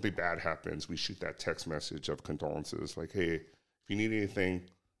something bad happens, we shoot that text message of condolences, like, hey, if you need anything,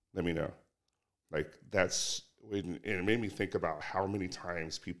 let me know. Like, that's when, and it made me think about how many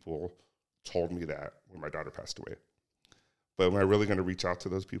times people told me that when my daughter passed away. But am I really going to reach out to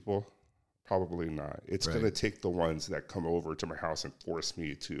those people? Probably not. It's going to take the ones that come over to my house and force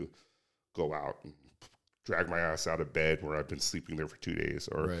me to go out and drag my ass out of bed where I've been sleeping there for 2 days.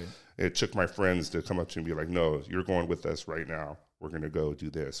 Or it took my friends to come up to me and be like, no, you're going with us right now. We're going to go do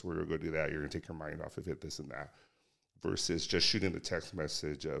this. We're going to go do that. You're going to take your mind off of it, this and that. versus just shooting the text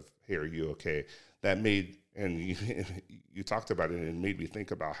message of, hey, are you okay? That made, and you talked about it, and it made me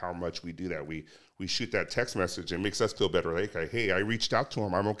think about how much we do that. We shoot that text message and it makes us feel better. Like, hey, I reached out to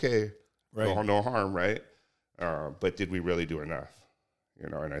him. I'm okay. Right. No harm, right? But did we really do enough?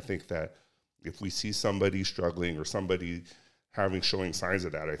 And I think that if we see somebody struggling or somebody showing signs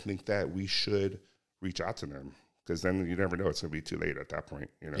of that, I think that we should reach out to them, because then you never know, it's going to be too late at that point,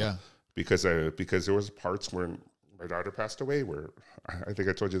 Yeah. Because there was parts when my daughter passed away where I think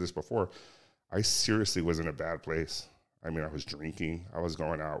I told you this before. I seriously was in a bad place. I mean, I was drinking. I was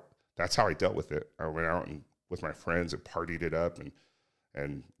going out. That's how I dealt with it. I went out and with my friends and partied it up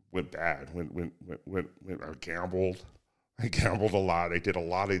and went bad. I gambled. I gambled a lot. I did a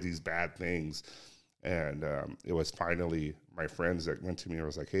lot of these bad things. And it was finally my friends that went to me and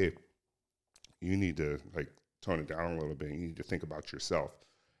was like, hey, you need to like tone it down a little bit. You need to think about yourself.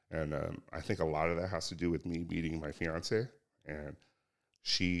 And I think a lot of that has to do with me meeting my fiance, and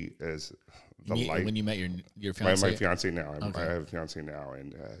she is the light. When you met your fiance? My fiance now. Okay. I have a fiance now,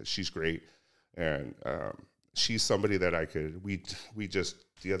 and she's great. And she's somebody that I could. We just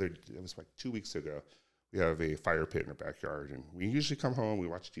it was like 2 weeks ago. We have a fire pit in our backyard, and we usually come home, we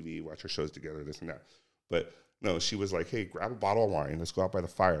watch TV, watch our shows together, this and that. But no, she was like, hey, grab a bottle of wine, let's go out by the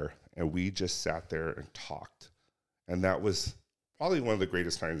fire. And we just sat there and talked. And that was probably one of the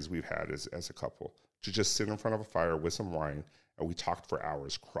greatest times we've had as a couple, to just sit in front of a fire with some wine, and we talked for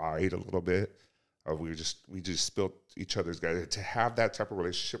hours, cried a little bit. We just spilled each other's guys. To have that type of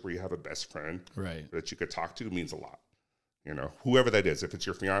relationship where you have a best friend that you could talk to means a lot. Whoever that is, if it's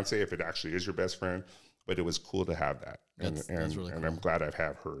your fiance, if it actually is your best friend. But it was cool to have that. That's really cool. And I'm glad I've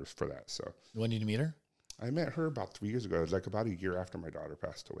had her for that. So when did you meet her? I met her about 3 years ago. It was like about a year after my daughter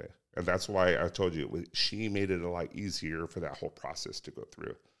passed away. And that's why I told you she made it a lot easier for that whole process to go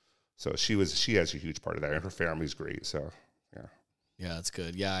through. So she has a huge part of that, and her family's great. So yeah. Yeah, that's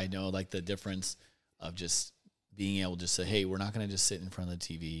good. Yeah, I know like the difference of just being able to say, hey, we're not going to just sit in front of the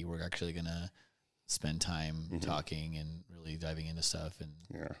TV. We're actually going to spend time talking and really diving into stuff.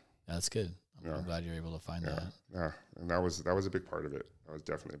 And that's good. I'm glad you're able to find that. Yeah, and that was a big part of it. That was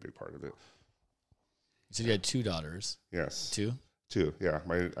definitely a big part of it. You said you had 2 daughters. Yes. 2? 2, yeah.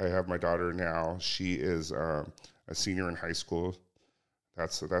 I have my daughter now. She is a senior in high school.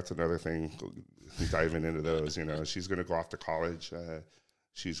 That's another thing, diving into those. She's going to go off to college.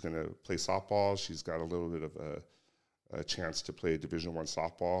 She's going to play softball. She's got a little bit of a chance to play Division I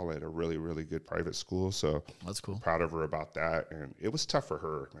softball at a really, really good private school. So that's cool. Proud of her about that. And it was tough for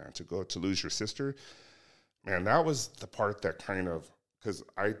her, man, to lose your sister. Man, that was the part that kind of, because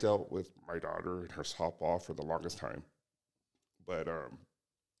I dealt with my daughter and her softball for the longest time. But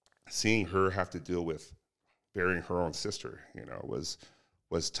seeing her have to deal with burying her own sister,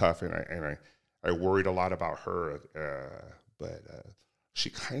 was tough. And I worried a lot about her. But she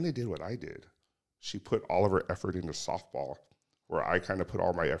kind of did what I did. She put all of her effort into softball, where I kind of put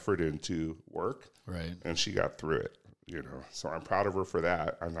all my effort into work. Right. And she got through it, So I'm proud of her for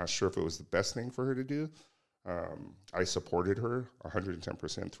that. I'm not sure if it was the best thing for her to do. I supported her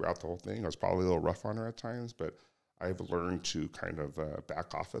 110% throughout the whole thing. I was probably a little rough on her at times, but I've learned to kind of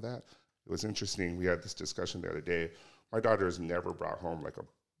back off of that. It was interesting. We had this discussion the other day. My daughter has never brought home like a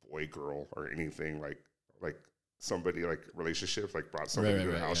boy, girl, or anything like somebody like relationships, like brought somebody to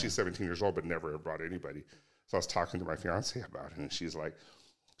the house. Yeah. She's 17 years old, but never brought anybody. So I was talking to my fiance about it, and she's like,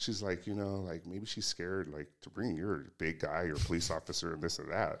 like maybe she's scared, like to bring your big guy, your police officer, and this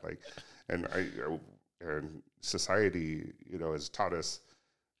and that. Like, and society, has taught us,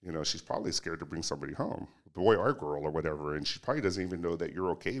 she's probably scared to bring somebody home, boy or girl or whatever, and she probably doesn't even know that you're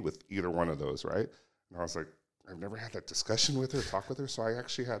okay with either one of those, right? And I was like, I've never had that discussion with her, talk with her. So I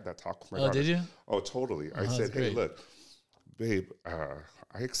actually had that talk with my daughter. Oh, did you? Oh, totally. I said, hey, look, babe,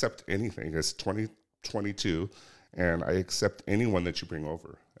 I accept anything. It's 2022, and I accept anyone that you bring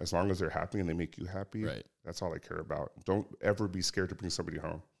over. As long as they're happy and they make you happy, that's all I care about. Don't ever be scared to bring somebody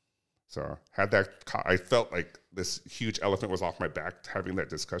home. So I felt like this huge elephant was off my back having that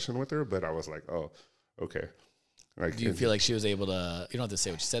discussion with her, but I was like, oh, okay. Like, do you feel like she was able to, you don't have to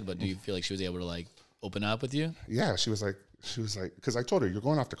say what she said, but do you feel like she was able to like open up with you? Yeah, she was like, because I told her, you're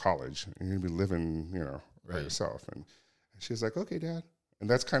going off to college and you're going to be living, by yourself. And she was like, okay, Dad. And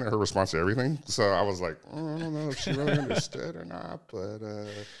that's kind of her response to everything. So I was like, I don't know if she really understood or not, but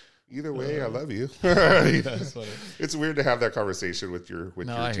either way, I love you. It's weird to have that conversation with your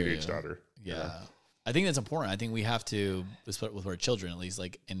teenage daughter. Yeah. I think that's important. I think we have to, with our children, at least,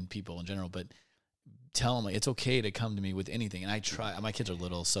 like, and people in general, but tell them, like, it's okay to come to me with anything. And I try, my kids are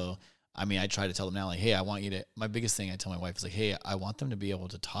little, so I try to tell them now, like, hey, I want you to, my biggest thing I tell my wife is like, hey, I want them to be able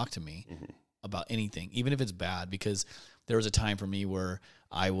to talk to me about anything, even if it's bad, because there was a time for me where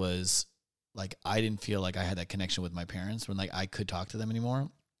I was like, I didn't feel like I had that connection with my parents when like I could talk to them anymore.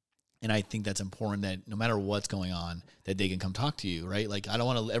 And I think that's important, that no matter what's going on, that they can come talk to you, right? Like I don't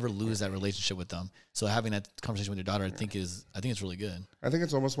want to ever lose that relationship with them. So having that conversation with your daughter, I think it's really good. I think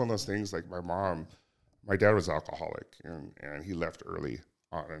it's almost one of those things like my dad was alcoholic and he left early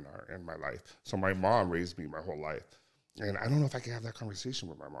on in my life. So my mom raised me my whole life. And I don't know if I can have that conversation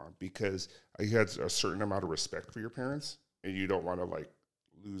with my mom, because you had a certain amount of respect for your parents, and you don't want to like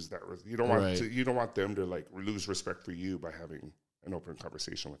lose that. You don't want you don't want them to like lose respect for you by having an open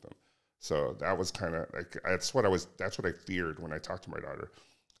conversation with them. So that was kind of like, that's what I feared when I talked to my daughter.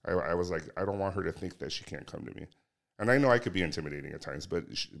 I was like, I don't want her to think that she can't come to me. And I know I could be intimidating at times, but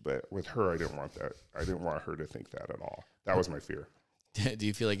with her, I didn't want that. I didn't want her to think that at all. That was my fear. Do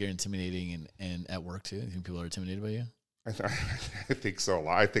you feel like you're intimidating and at work too? Do you think people are intimidated by you? I think so a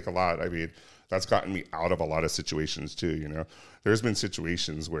lot. I think a lot. I mean, that's gotten me out of a lot of situations too. You know, there's been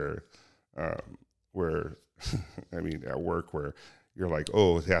situations where I mean, at work where you're like,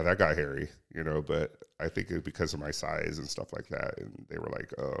 oh yeah, that got hairy, you know, but I think it's because of my size and stuff like that. And they were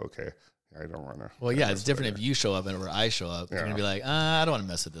like, oh, okay, I don't want to. Well, yeah, it's different if you show up and where I show up. You're going to be like, I don't want to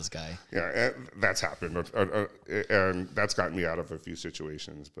mess with this guy. Yeah, and that's happened. And that's gotten me out of a few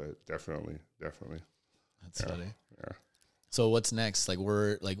situations, but definitely. That's funny. Yeah. So what's next? Like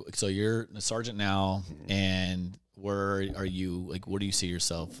so you're a sergeant now, and where are you? Like, where do you see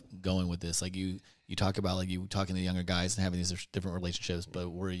yourself going with this? Like you talk about like you talking to the younger guys and having these different relationships, but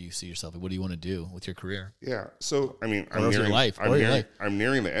where do you see yourself? Like, what do you want to do with your career? Yeah. So I mean, I'm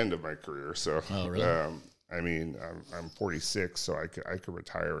nearing the end of my career. So oh, really? I mean, I'm 46, so I could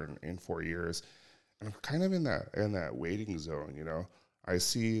retire in 4 years, and I'm kind of in that waiting zone. You know, I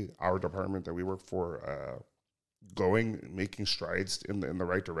see our department that we work for making strides in the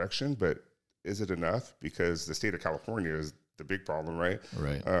right direction, but is it enough? Because the state of California is the big problem, right?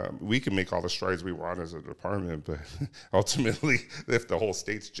 Right. We can make all the strides we want as a department, but ultimately, if the whole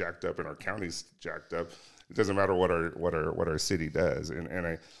state's jacked up and our county's jacked up, it doesn't matter what our city does.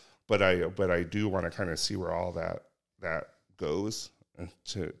 But I do want to kind of see where all that goes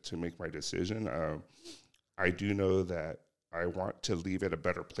to make my decision. I do know that I want to leave it a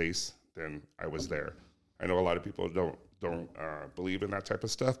better place than I was there. I know a lot of people don't believe in that type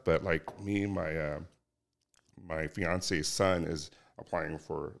of stuff, but like me, my fiance's son is applying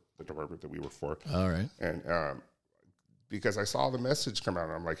for the department that we work for. All right. And because I saw the message come out,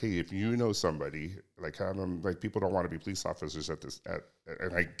 and I'm like, hey, if you know somebody, like people don't want to be police officers and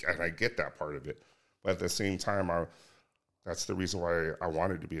I get that part of it, but at the same time, that's the reason why I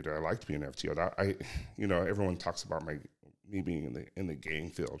wanted to be there. I like to be an FTO. Everyone talks about me being in the gang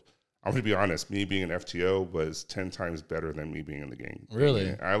field. I'm going to be honest, me being an FTO was 10 times better than me being in the gang.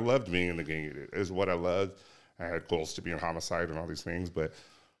 Really? I loved being in the gang. It is what I loved. I had goals to be in homicide and all these things, but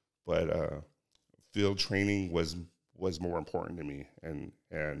field training was more important to me, and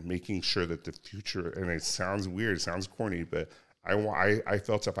making sure that the future, and it sounds weird, it sounds corny, but I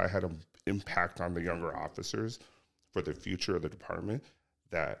felt if I had an impact on the younger officers for the future of the department,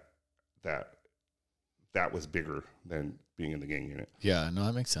 that was bigger than being in the gang unit. Yeah, no,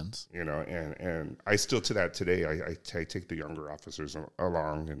 that makes sense. You know, and I still to that today, I take the younger officers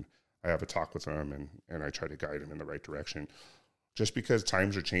along, and I have a talk with them, and I try to guide them in the right direction, just because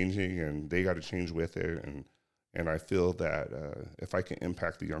times are changing and they got to change with it. And I feel that if I can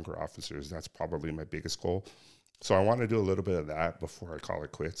impact the younger officers, that's probably my biggest goal. So I want to do a little bit of that before I call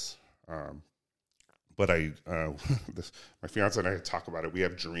it quits. But my fiance and I talk about it. We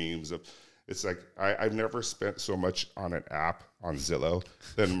have dreams of, it's like, I've never spent so much on an app on Zillow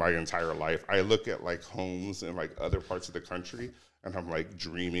than my entire life. I look at like homes in like other parts of the country, and I'm like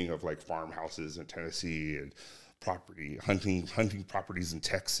dreaming of like farmhouses in Tennessee and hunting properties in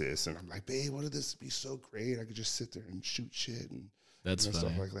Texas. And I'm like, babe, wouldn't this be so great? I could just sit there and shoot shit and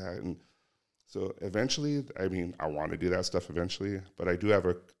stuff like that. And so eventually, I mean, I want to do that stuff eventually, but I do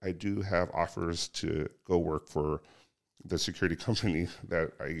have offers to go work for the security company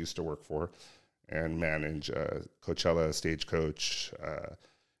that I used to work for and manage Coachella, Stagecoach,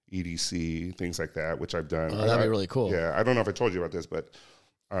 EDC, things like that, which I've done. Oh, that'd be really cool. Yeah, I don't know if I told you about this, but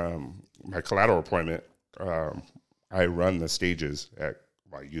my collateral appointment, I run the stages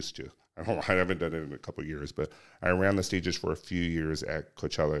I used to. I haven't done it in a couple of years, but I ran the stages for a few years at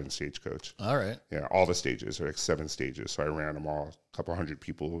Coachella and Stagecoach. All right. Yeah, all the stages, like 7 stages. So I ran them all, a couple hundred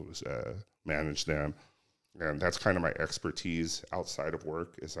people, managed them. And that's kind of my expertise outside of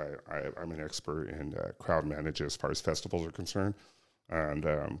work, is I'm an expert in crowd management as far as festivals are concerned. And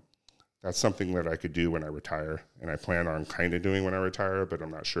that's something that I could do when I retire, and I plan on kind of doing when I retire, but I'm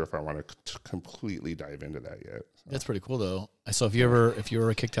not sure if I want to completely dive into that yet. So. That's pretty cool though. So if you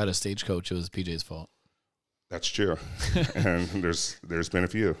were kicked out of Stagecoach, it was PJ's fault. That's true, and there's been a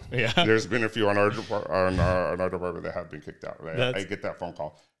few. Yeah, there's been a few on our department that have been kicked out. I get that phone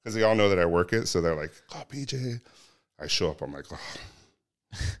call because they all know that I work it, so they're like, "Oh, PJ." I show up, I'm like, "Oh."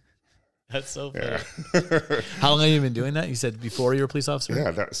 That's so funny. How long have you been doing that? You said before you were a police officer?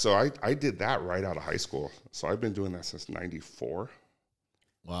 Yeah, so I did that right out of high school. So I've been doing that since '94.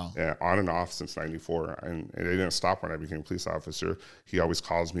 Wow. Yeah, on and off since '94, and it didn't stop when I became a police officer. He always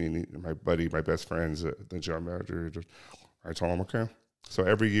calls me, and my buddy, my best friend's the jail manager. I told him, okay. So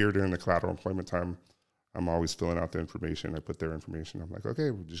every year during the collateral employment time, I'm always filling out the information. I put their information. I'm like, okay,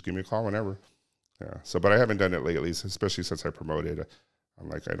 well, just give me a call whenever. Yeah. So, but I haven't done it lately, especially since I promoted. I'm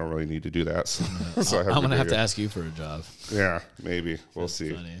like, I don't really need to do that. So I'm going to have to ask you for a job. Yeah, maybe. We'll That's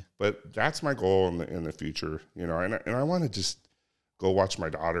see. funny. But that's my goal in the future, you know, and I want to just go watch my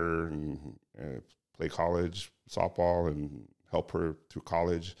daughter and play college softball and help her through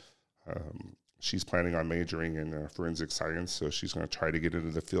college. She's planning on majoring in forensic science, so she's going to try to get into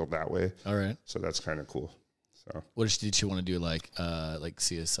the field that way. All right. So that's kind of cool. So what did she want to do, like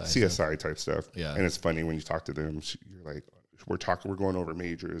CSI? CSI stuff? type stuff. Yeah. And it's funny when you talk to them, you're like, we're going over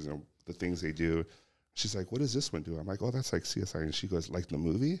majors and the things they do. She's like, what does this one do? I'm like, oh, that's like CSI. And she goes, like the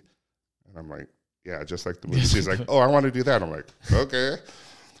movie? And I'm like, yeah, just like the movie. She's like, oh, I want to do that. I'm like, okay.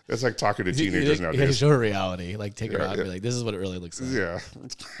 It's like talking to teenagers nowadays. You show her reality. Like, take her out and be like, this is what it really looks like. Yeah.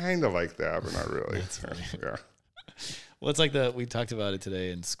 It's kind of like that, but not really. That's funny. Yeah. Well, it's like we talked about it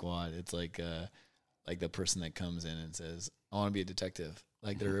today in squad. It's like the person that comes in and says, I want to be a detective.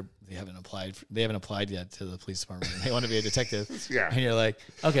 Like they haven't applied yet to the police department. They want to be a detective. Yeah. And you're like,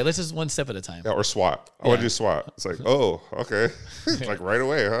 okay, let's just one step at a time. Yeah, or SWAT. I want to do SWAT. It's like, oh, okay. It's like right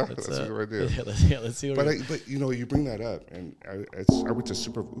away, huh? Let's see what I do. Let's see what But you know, you bring that up, and I went to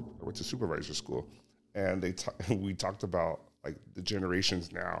supervisor school, and we talked about like the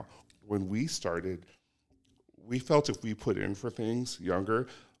generations now. When we started, we felt if we put in for things younger,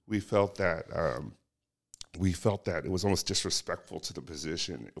 we felt that it was almost disrespectful to the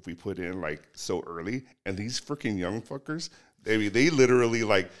position if we put in like so early. And these freaking young fuckers, they literally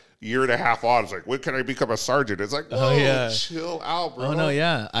like year and a half on. It's like, when can I become a sergeant? It's like, whoa, chill out, bro. Oh no,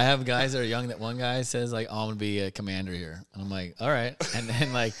 yeah. I have guys that are young. That one guy says like, oh, I'm gonna be a commander here. And I'm like, all right. And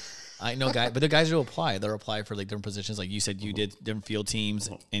then like, I know guys, but the guys who apply, they'll apply for like different positions. Like you said, you did different field teams,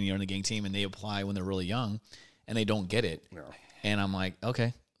 and you're in the gang team, and they apply when they're really young, and they don't get it. No. And I'm like,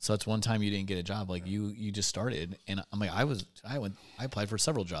 okay. So it's one time you didn't get a job, like you just started, and I'm like, I applied for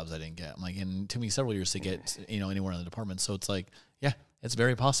several jobs I didn't get. I'm like, and it took me several years to get anywhere in the department. So it's like, yeah, it's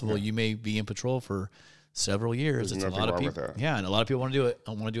very possible you may be in patrol for several years. There's it's a lot of people, and a lot of people want to do it.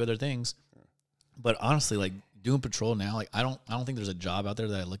 I want to do other things, but honestly, like doing patrol now, like I don't think there's a job out there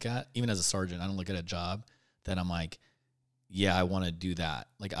that I look at, even as a sergeant. I don't look at a job that I'm like, yeah, I want to do that.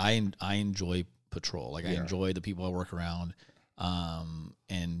 Like I enjoy patrol. Like I enjoy the people I work around.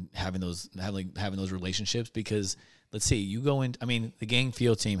 And having those relationships, because let's see, you go in, I mean, the gang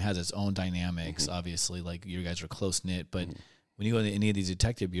field team has its own dynamics, obviously, like you guys are close knit, but when you go into any of these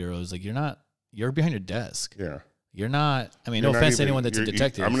detective bureaus, like you're behind your desk. Yeah. You're not, I mean, no offense to anyone that's a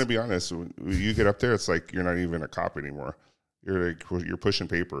detective. I'm going to be honest. When you get up there, it's like, you're not even a cop anymore. You're pushing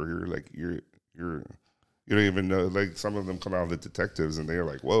paper. You're like, you don't even know, like some of them come out of the detectives and they're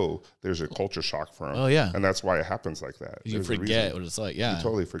like, whoa, there's a culture shock for them. Oh, yeah. And that's why it happens like that. You forget what it's like, yeah. You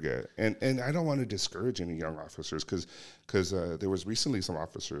totally forget. And I don't want to discourage any young officers because there was recently some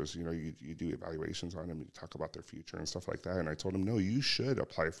officers, you do evaluations on them, you talk about their future and stuff like that. And I told them, no, you should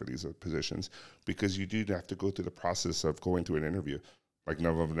apply for these positions because you do have to go through the process of going through an interview. Like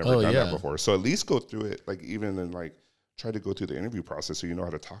none of them have never done that before. So at least go through it, like even in like, try to go through the interview process so you know how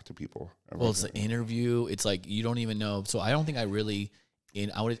to talk to people. Well, it's the interview. It's like you don't even know. So I don't think I really. I'm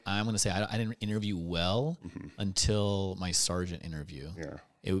going to say I didn't interview well until my sergeant interview.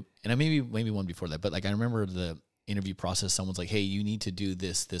 Yeah. And I maybe one before that, but like I remember the interview process. Someone's like, "Hey, you need to do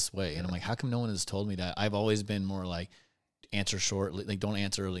this way," and I'm like, "How come no one has told me that?" I've always been more like answer short, like don't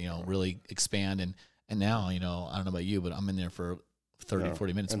answer, really expand. And now, I don't know about you, but I'm in there for 30,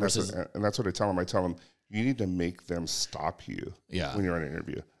 40 minutes. And that's what I tell them. I tell them, you need to make them stop you when you're on an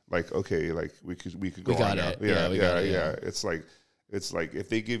interview. Like, okay, like we could go on now. Yeah. It's like if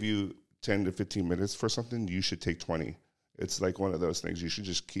they give you 10 to 15 minutes for something, you should take 20. It's like one of those things. You should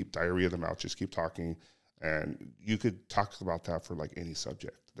just keep diarrhea of the mouth, just keep talking. And you could talk about that for like any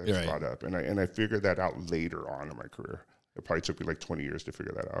subject that's brought up. And I figured that out later on in my career. It probably took me like 20 years to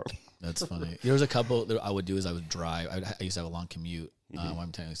figure that out. That's funny. There was a couple that I would do is I would drive. I used to have a long commute.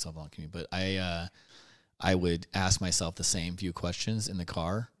 I'm telling myself a long commute, but I would ask myself the same few questions in the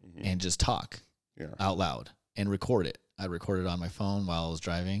car and just talk out loud and record it. I'd record it on my phone while I was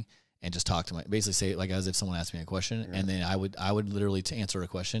driving and just talk to basically say it like as if someone asked me a question. And then I would literally to answer a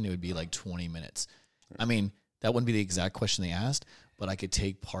question, it would be like 20 minutes. I mean, that wouldn't be the exact question they asked, but I could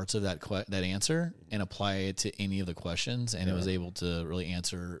take parts of that answer and apply it to any of the questions. And it was able to really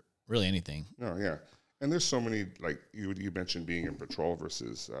answer really anything. No, yeah. And there's so many, like you mentioned being in patrol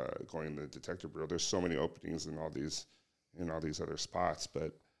versus going to the detective bureau. There's so many openings in all these other spots.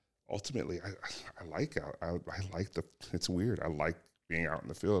 But ultimately, I like it's weird. I like being out in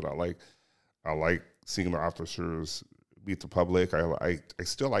the field. I like seeing the officers meet the public. I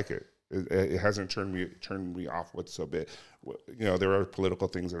still like it. It hasn't turned me off whatsoever. You know, there are political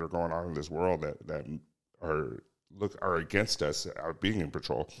things that are going on in this world that are against us out being in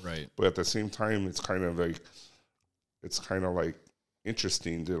patrol. Right. But at the same time, it's kind of like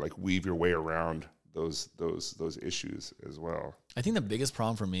interesting to like weave your way around those issues as well. I think the biggest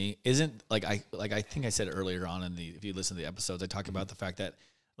problem for me isn't I think I said earlier on if you listen to the episodes, I talk about the fact that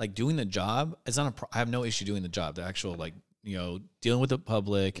like doing the job, I have no issue doing the job. The actual like, you know, dealing with the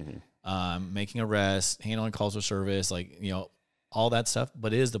public, making arrests, handling calls for service, like, you know, all that stuff,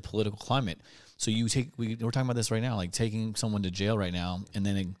 but it is the political climate. So we're talking about this right now, like taking someone to jail right now, and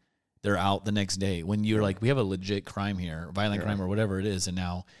then they're out the next day when you're like, we have a legit crime here, violent crime or whatever it is. And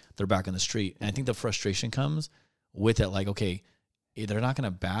now they're back on the street. And I think the frustration comes with it. Like, okay, they're not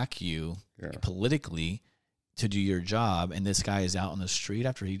going to back you politically to do your job, and this guy is out on the street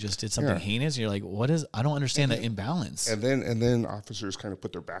after he just did something heinous. And you're like, I don't understand that imbalance. And then officers kind of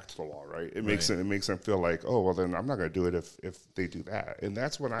put their back to the law, right? It makes them feel like, oh, well, then I'm not going to do it if they do that. And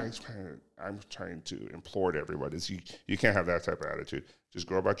that's what I'm trying to implore to everybody is you can't have that type of attitude. Just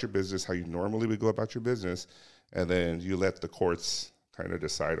go about your business how you normally would go about your business, and then you let the courts kind of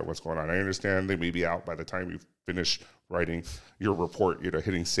decide on what's going on. I understand they may be out by the time you finish writing your report, you know,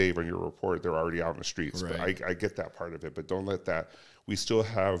 hitting save on your report, they're already out in the streets. Right. But I get that part of it, but don't let that. We still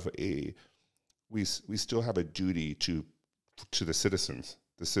have a duty to the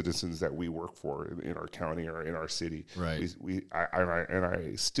citizens that we work for in our county or in our city. Right.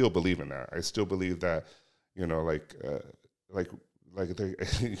 I still believe in that. I still believe that, you know,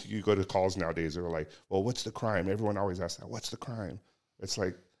 you go to calls nowadays, they're like, well, what's the crime? Everyone always asks that. What's the crime? It's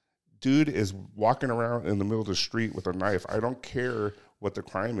like, dude is walking around in the middle of the street with a knife. I don't care what the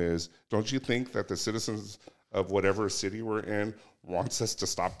crime is. Don't you think that the citizens of whatever city we're in wants us to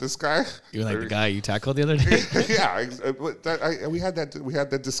stop this guy? You're like the guy you tackled the other day? Yeah. We had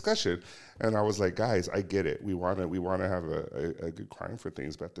that discussion, and I was like, guys, I get it. We want to have a good crime for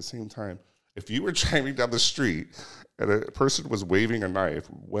things, but at the same time, if you were driving down the street and a person was waving a knife,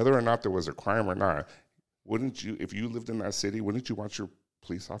 whether or not there was a crime or not, wouldn't you, if you lived in that city, wouldn't you want your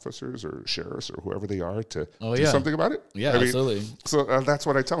police officers or sheriffs or whoever they are to do something about it? Yeah, absolutely. So that's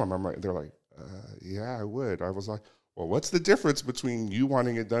what I tell them. I'm like, they're like, yeah, I would. I was like, well, what's the difference between you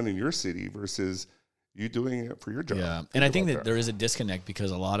wanting it done in your city versus you doing it for your job? Yeah, and I think that there is a disconnect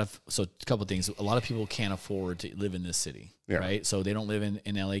because a couple of things. A lot of people can't afford to live in this city, right? So they don't live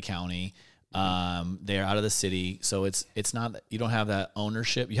in LA County. They're out of the city, so it's not that you don't have that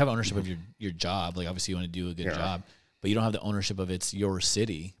ownership. You have ownership of your job. Like obviously you want to do a good job, but you don't have the ownership of it's your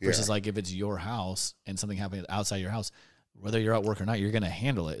city versus like if it's your house and something happening outside your house, whether you're at work or not, you're going to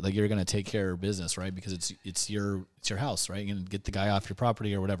handle it. Like you're going to take care of business, right? Because it's your house, right? You're going to get the guy off your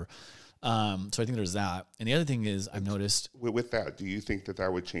property or whatever. So I think there's that. And the other thing is I've noticed with that, do you think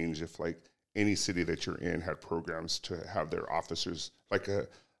that would change if like any city that you're in had programs to have their officers like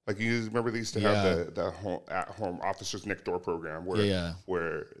you remember they used to have the home officers next door program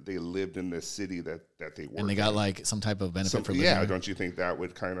where they lived in the city that they worked and they got in. Like some type of benefit for living there. there. Don't you think that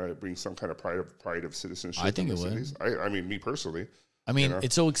would kind of bring some kind of pride of citizenship? I think it would. Cities? I mean, me personally. I mean,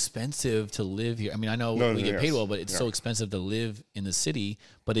 it's so expensive to live here. I mean, I know we get paid well, but it's so expensive to live in the city.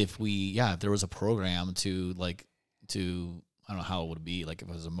 But if there was a program to I don't know how it would be, like if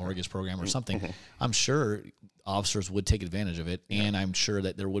it was a mortgage program or something, I'm sure officers would take advantage of it. And I'm sure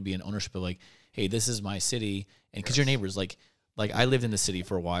that there would be an ownership of like, hey, this is my city. And because your neighbors, like I lived in the city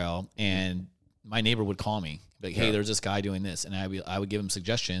for a while and my neighbor would call me like, hey, there's this guy doing this. And I would give him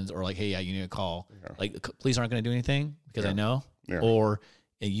suggestions or like, hey, you need to call. Like the police aren't going to do anything because I know, or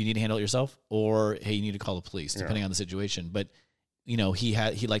hey, you need to handle it yourself, or hey, you need to call the police depending on the situation. But you know, he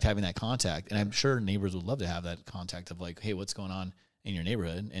liked having that contact, and I'm sure neighbors would love to have that contact of like, hey, what's going on in your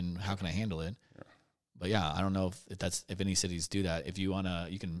neighborhood and how can I handle it? But yeah, I don't know if any cities do that. If you wanna,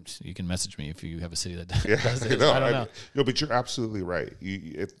 you can message me if you have a city that does it. No, I don't know. No, but you're absolutely right.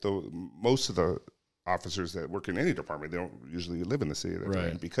 Most of the officers that work in any department, they don't usually live in the city that they're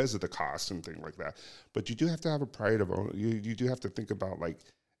in because of the cost and things like that. But you do have to have a pride of own. You do have to think about, like,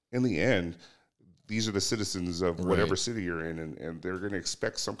 in the end, these are the citizens of whatever city you're in, and they're going to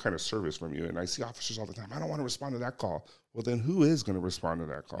expect some kind of service from you. And I see officers all the time, I don't want to respond to that call. Well, then who is going to respond to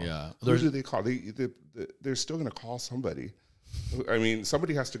that call? Yeah. Who do they call? They're still going to call somebody. I mean,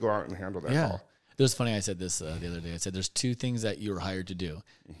 somebody has to go out and handle that call. It was funny. I said this the other day. I said there's two things that you're hired to do.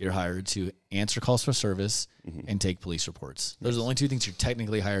 You're hired to answer calls for service and take police reports. Those are the only two things you're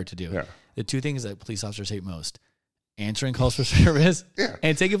technically hired to do. Yeah. The two things that police officers hate most: answering calls for service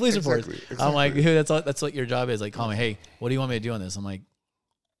and taking police reports. Exactly. I'm like, dude, that's what your job is. Like, call me, hey, what do you want me to do on this? I'm like,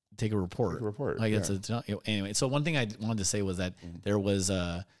 take a report. Like, anyway. So one thing I wanted to say was that there was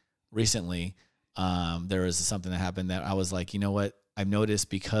recently there was something that happened that I was like, you know what? I've noticed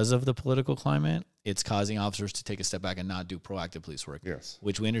because of the political climate, it's causing officers to take a step back and not do proactive police work. Yes,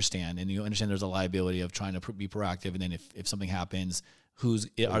 which we understand, and you understand there's a liability of trying to be proactive, and then if something happens, are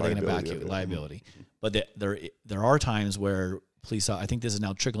they going to back you? Liability. But there are times where police, I think this is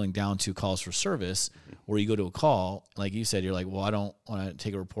now trickling down to calls for service, where you go to a call, like you said, you're like, well, I don't want to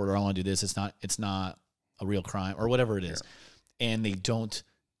take a report, or I want to do this. It's not a real crime, or whatever it is, and they don't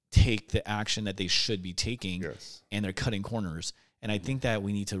take the action that they should be taking, and they're cutting corners. And I think that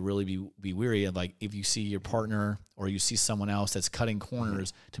we need to really be weary of, like, if you see your partner or you see someone else that's cutting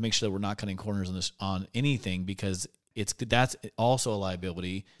corners, to make sure that we're not cutting corners on anything, because that's also a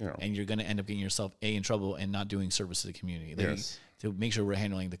liability, and you're going to end up getting yourself in trouble and not doing service to the community. To make sure we're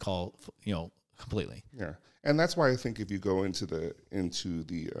handling the call, completely. Yeah, and that's why I think if you go into the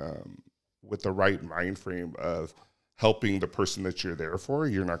with the right mind frame of helping the person that you're there for,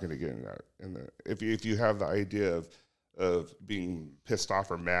 you're not going to get in that. If you have the idea of being pissed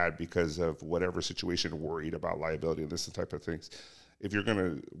off or mad because of whatever situation, worried about liability and this type of things, if you're going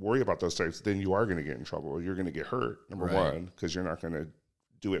to worry about those types, then you are going to get in trouble. You're going to get hurt, number one, because you're not going to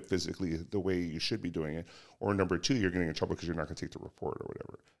do it physically the way you should be doing it. Or number two, you're getting in trouble because you're not going to take the report or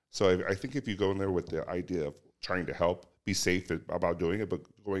whatever. So I think if you go in there with the idea of trying to help, be safe about doing it, but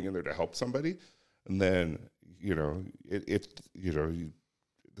going in there to help somebody, and then,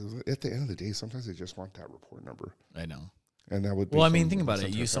 at the end of the day, sometimes they just want that report number. I know. And that would be think about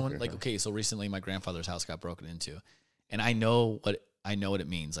it. So recently my grandfather's house got broken into, and I know what it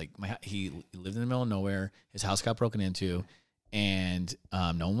means. Like, he lived in the middle of nowhere. His house got broken into, and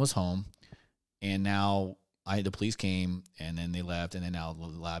no one was home. And now the police came, and then they left, and then now the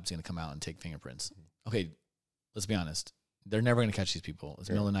lab's going to come out and take fingerprints. Okay, let's be honest. They're never going to catch these people. It's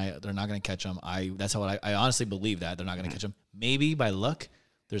the middle of the night. They're not going to catch them. That's how I honestly believe that they're not going to catch them. Maybe by luck,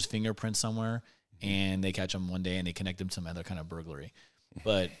 there's fingerprints somewhere, and they catch them one day and they connect them to some other kind of burglary.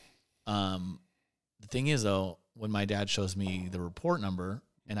 But the thing is, though, when my dad shows me the report number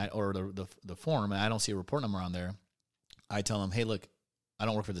or the form, and I don't see a report number on there, I tell him, hey, look, I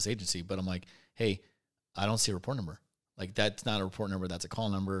don't work for this agency, but I'm like, hey, I don't see a report number. Like, that's not a report number. That's a call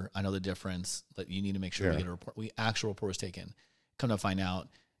number. I know the difference, but you need to make sure we get a report. Actual report was taken. Come to find out,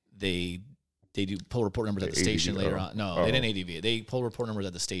 they do pull report numbers at the station later on. No, they didn't ADV it. They pull report numbers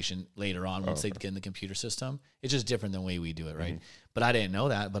at the station later on once they get in the computer system. It's just different than the way we do it, right? But I didn't know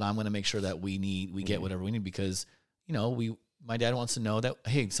that. But I'm going to make sure that we get whatever we need, because my dad wants to know that,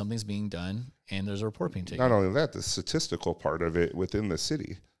 hey, something's being done and there's a report being taken. Not only that, the statistical part of it within the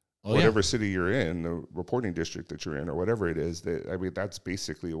city. Whatever city you're in, the reporting district that you're in, or whatever it is, that's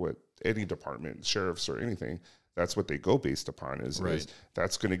basically what any department, sheriffs or anything, that's what they go based upon is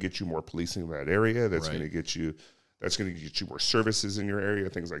that's going to get you more policing in that area. That's going to get you more services in your area,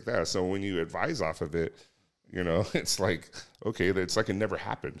 things like that. So when you advise off of it, it's like, okay, it's like it never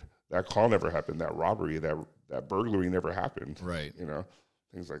happened. That call never happened. That robbery, that burglary never happened. Right.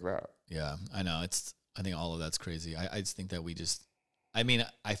 Things like that. Yeah, I know. I think all of that's crazy. I just think that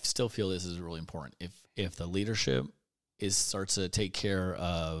I still feel this is really important. If the leadership starts to take care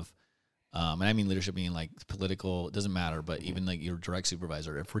of, and I mean leadership being like political, it doesn't matter, but even like your direct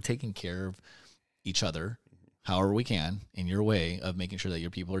supervisor, if we're taking care of each other, however we can, in your way of making sure that your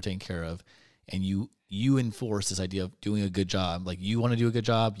people are taken care of, and you enforce this idea of doing a good job, like you want to do a good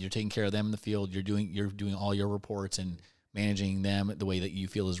job, you're taking care of them in the field, you're doing all your reports and managing them the way that you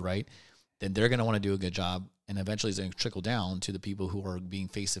feel is right, then they're going to want to do a good job. And eventually it's going to trickle down to the people who are being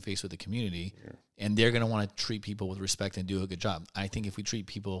face-to-face with the community, and they're going to want to treat people with respect and do a good job. I think if we treat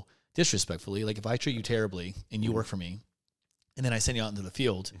people disrespectfully, like if I treat you terribly and you work for me, and then I send you out into the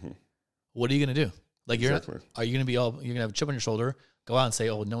field, what are you going to do? Like are you going to be you're going to have a chip on your shoulder, go out and say,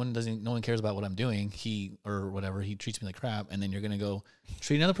 oh, no one cares about what I'm doing. He treats me like crap. And then you're going to go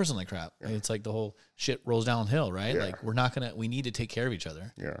treat another person like crap. Yeah. It's like the whole shit rolls downhill, right? Yeah. Like we need to take care of each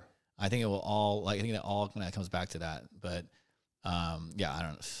other. Yeah. I think that all kind of comes back to that. But, I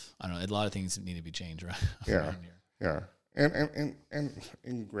don't know. A lot of things need to be changed, right? Yeah. Yeah.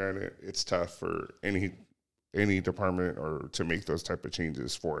 And granted, it's tough for any department or to make those type of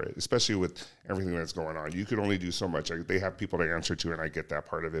changes for it, especially with everything that's going on. You could only do so much. They have people to answer to, and I get that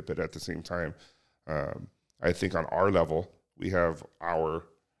part of it. But at the same time, I think on our level, we have our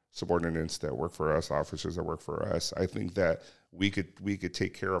subordinates that work for us, officers that work for us. I think that we could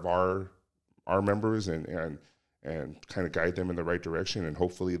take care of our members and kind of guide them in the right direction, and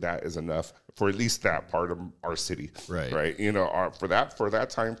hopefully that is enough for at least that part of our city. Right. You know, for that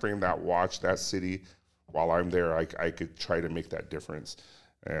time frame, that watch, that city. While I'm there, I could try to make that difference,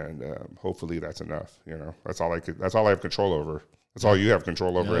 and hopefully that's enough. You know, that's all I have control over. That's all you have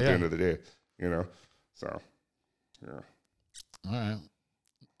control over at the end of the day. You know, so yeah. All right,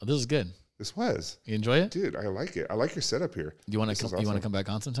 well, this is good. This was. You enjoy it, dude? I like it. I like your setup here. You want to come back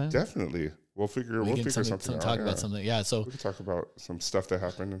on sometime? Definitely. We'll figure something out. Talk about something. Yeah. So we can talk about some stuff that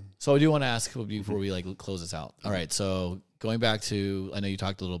happened. So I do want to ask before we close this out. All right. So going back to, I know you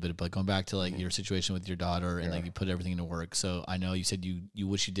talked a little bit, but going back to your situation with your daughter and you put everything into work. So I know you said you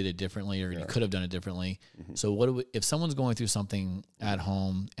wish you did it differently, or you could have done it differently. Mm-hmm. So if someone's going through something at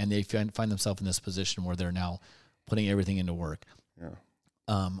home and they find themselves in this position where they're now putting everything into work,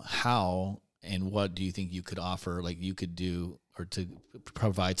 how and what do you think you could offer, you could do, or to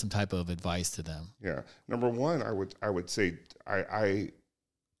provide some type of advice to them? Yeah. Number one, I would say I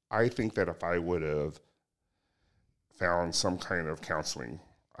think that if I would have found some kind of counseling,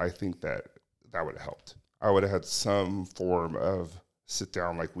 I think that would have helped. I would have had some form of sit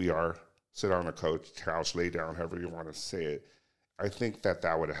down like we are, sit on a couch, lay down, however you want to say it. I think that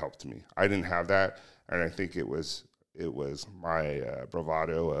would have helped me. I didn't have that, and I think it was my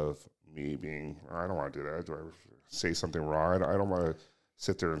bravado of me being, I don't want to do that. Do I say something wrong? I don't want to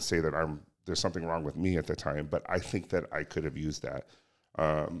sit there and say that there's something wrong with me at the time, but I think that I could have used that.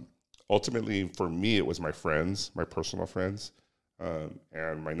 Ultimately, for me, it was my friends, my personal friends,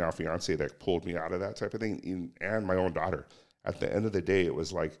 and my now fiance that pulled me out of that type of thing, and my own daughter. At the end of the day, it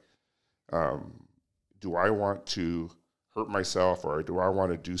was like, do I want to hurt myself, or do I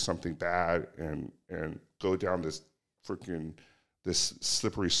want to do something bad and go down this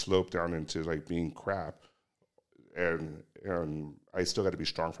slippery slope down into being crap? And I still got to be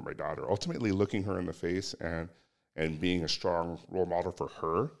strong for my daughter. Ultimately, looking her in the face and being a strong role model for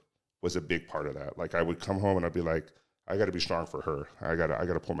her was a big part of that. I would come home and I'd be like, I got to be strong for her. I got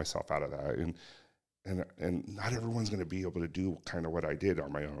to pull myself out of that. And not everyone's going to be able to do kind of what I did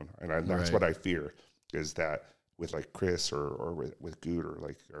on my own. And that's what I fear, is that with Chris or with Good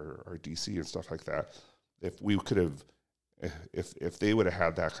or DC and stuff like that, if we could have, if they would have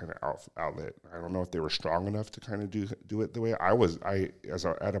had that kind of outlet, I don't know if they were strong enough to kind of do it the way I was.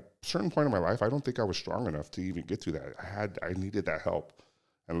 At a certain point in my life, I don't think I was strong enough to even get through that. I needed that help,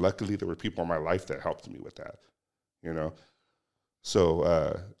 and luckily there were people in my life that helped me with that. You know,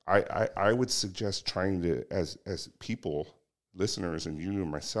 so I would suggest trying to, as people, listeners, and you and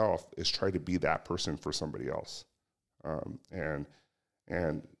myself, is try to be that person for somebody else, and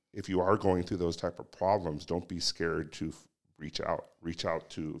if you are going through those type of problems, don't be scared to reach out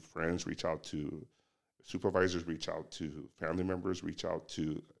to friends, reach out to supervisors, reach out to family members, reach out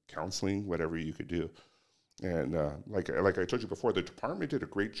to counseling, whatever you could do. And like I told you before, the department did a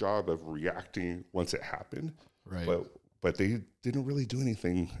great job of reacting once it happened, right? But they didn't really do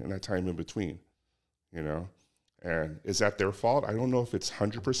anything in that time in between, you know. And is that their fault? I don't know if it's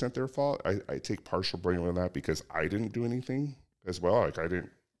 100% their fault. I take partial blame on that because I didn't do anything as well. I didn't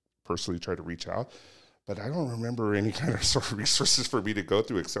personally try to reach out, but I don't remember any kind of sort of resources for me to go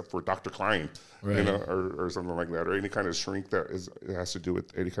through except for Dr. Klein, right, you know, or something like that, or any kind of shrink it has to do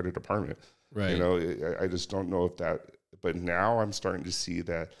with any kind of department, right? You know, I just don't know if that. But now I'm starting to see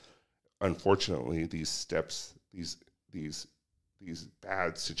that, unfortunately, these steps, these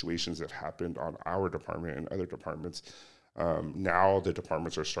bad situations that happened on our department and other departments, now the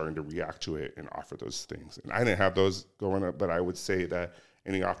departments are starting to react to it and offer those things. And I didn't have those going up, but I would say that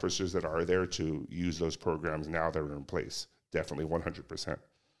any officers that are there to use those programs now that are in place, definitely 100%.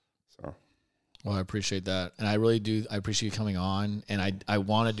 So, well, I appreciate that, and I really do. I appreciate you coming on, and I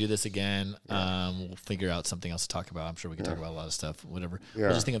want to do this again. Yeah. We'll figure out something else to talk about. I'm sure we can talk about a lot of stuff, whatever. Yeah.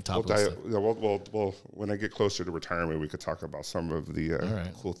 We'll just think of topics. Well, when I get closer to retirement, we could talk about some of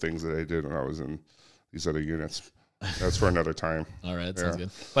the cool things that I did when I was in these other units. That's for another time. All right, that sounds good.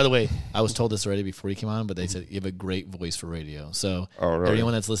 By the way, I was told this already before you came on, but they said you have a great voice for radio. So really?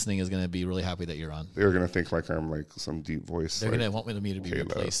 Everyone that's listening is going to be really happy that you're on. They're going to think like I'm like some deep voice. They're going to want me to be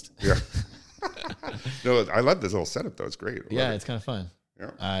replaced. Yeah. No, I love this whole setup though. It's great. Yeah, it's kind of fun.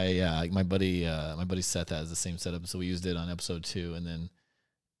 Yeah. My buddy Seth has the same setup, so we used it on episode 2, and then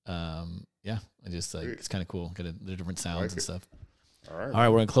I just like it's kind of cool. Got the different sounds and stuff. All right,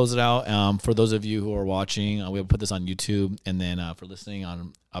 we're gonna close it out. For those of you who are watching, we'll put this on YouTube, and then for listening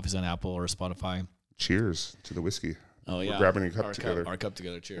obviously on Apple or Spotify. Cheers to the whiskey. Oh yeah, we're grabbing a cup together. Our cup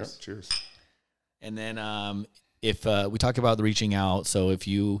together. Cheers. Yeah, cheers. And then if we talk about the reaching out, so if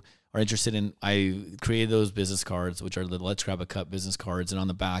you are interested in, I created those business cards, which are the Let's Grab a Cup business cards, and on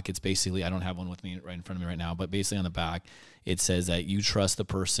the back, it's basically, I don't have one with me right in front of me right now, but basically on the back, it says that you trust the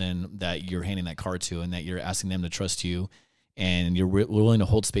person that you're handing that card to, and that you're asking them to trust you, and you're willing to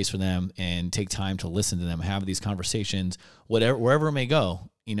hold space for them and take time to listen to them, have these conversations, wherever it may go.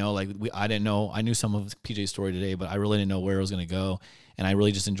 You know, like I didn't know, I knew some of PJ's story today, but I really didn't know where it was going to go. And I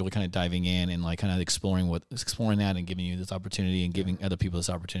really just enjoy kind of diving in and like kind of exploring that and giving you this opportunity and giving other people this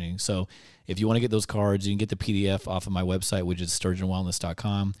opportunity. So if you want to get those cards, you can get the PDF off of my website, which is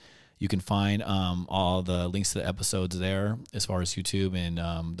sturgeonwellness.com. You can find all the links to the episodes there as far as YouTube and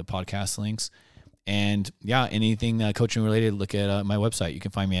the podcast links. And yeah, anything coaching related, look at my website. You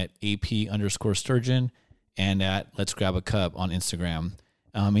can find me at AP_Sturgeon and at Let's Grab a Cup on Instagram.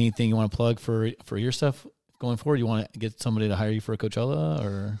 Anything you want to plug for your stuff going forward? You want to get somebody to hire you for a Coachella,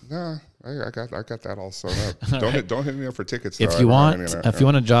 or? No, I got that all sewn up. Don't hit me up for tickets. If you want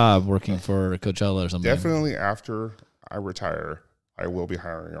a job working for Coachella or something, definitely after I retire, I will be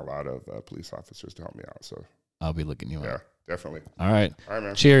hiring a lot of police officers to help me out. So I'll be looking you up. Yeah, definitely. All right,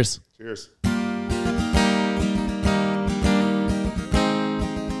 man. Cheers. Cheers.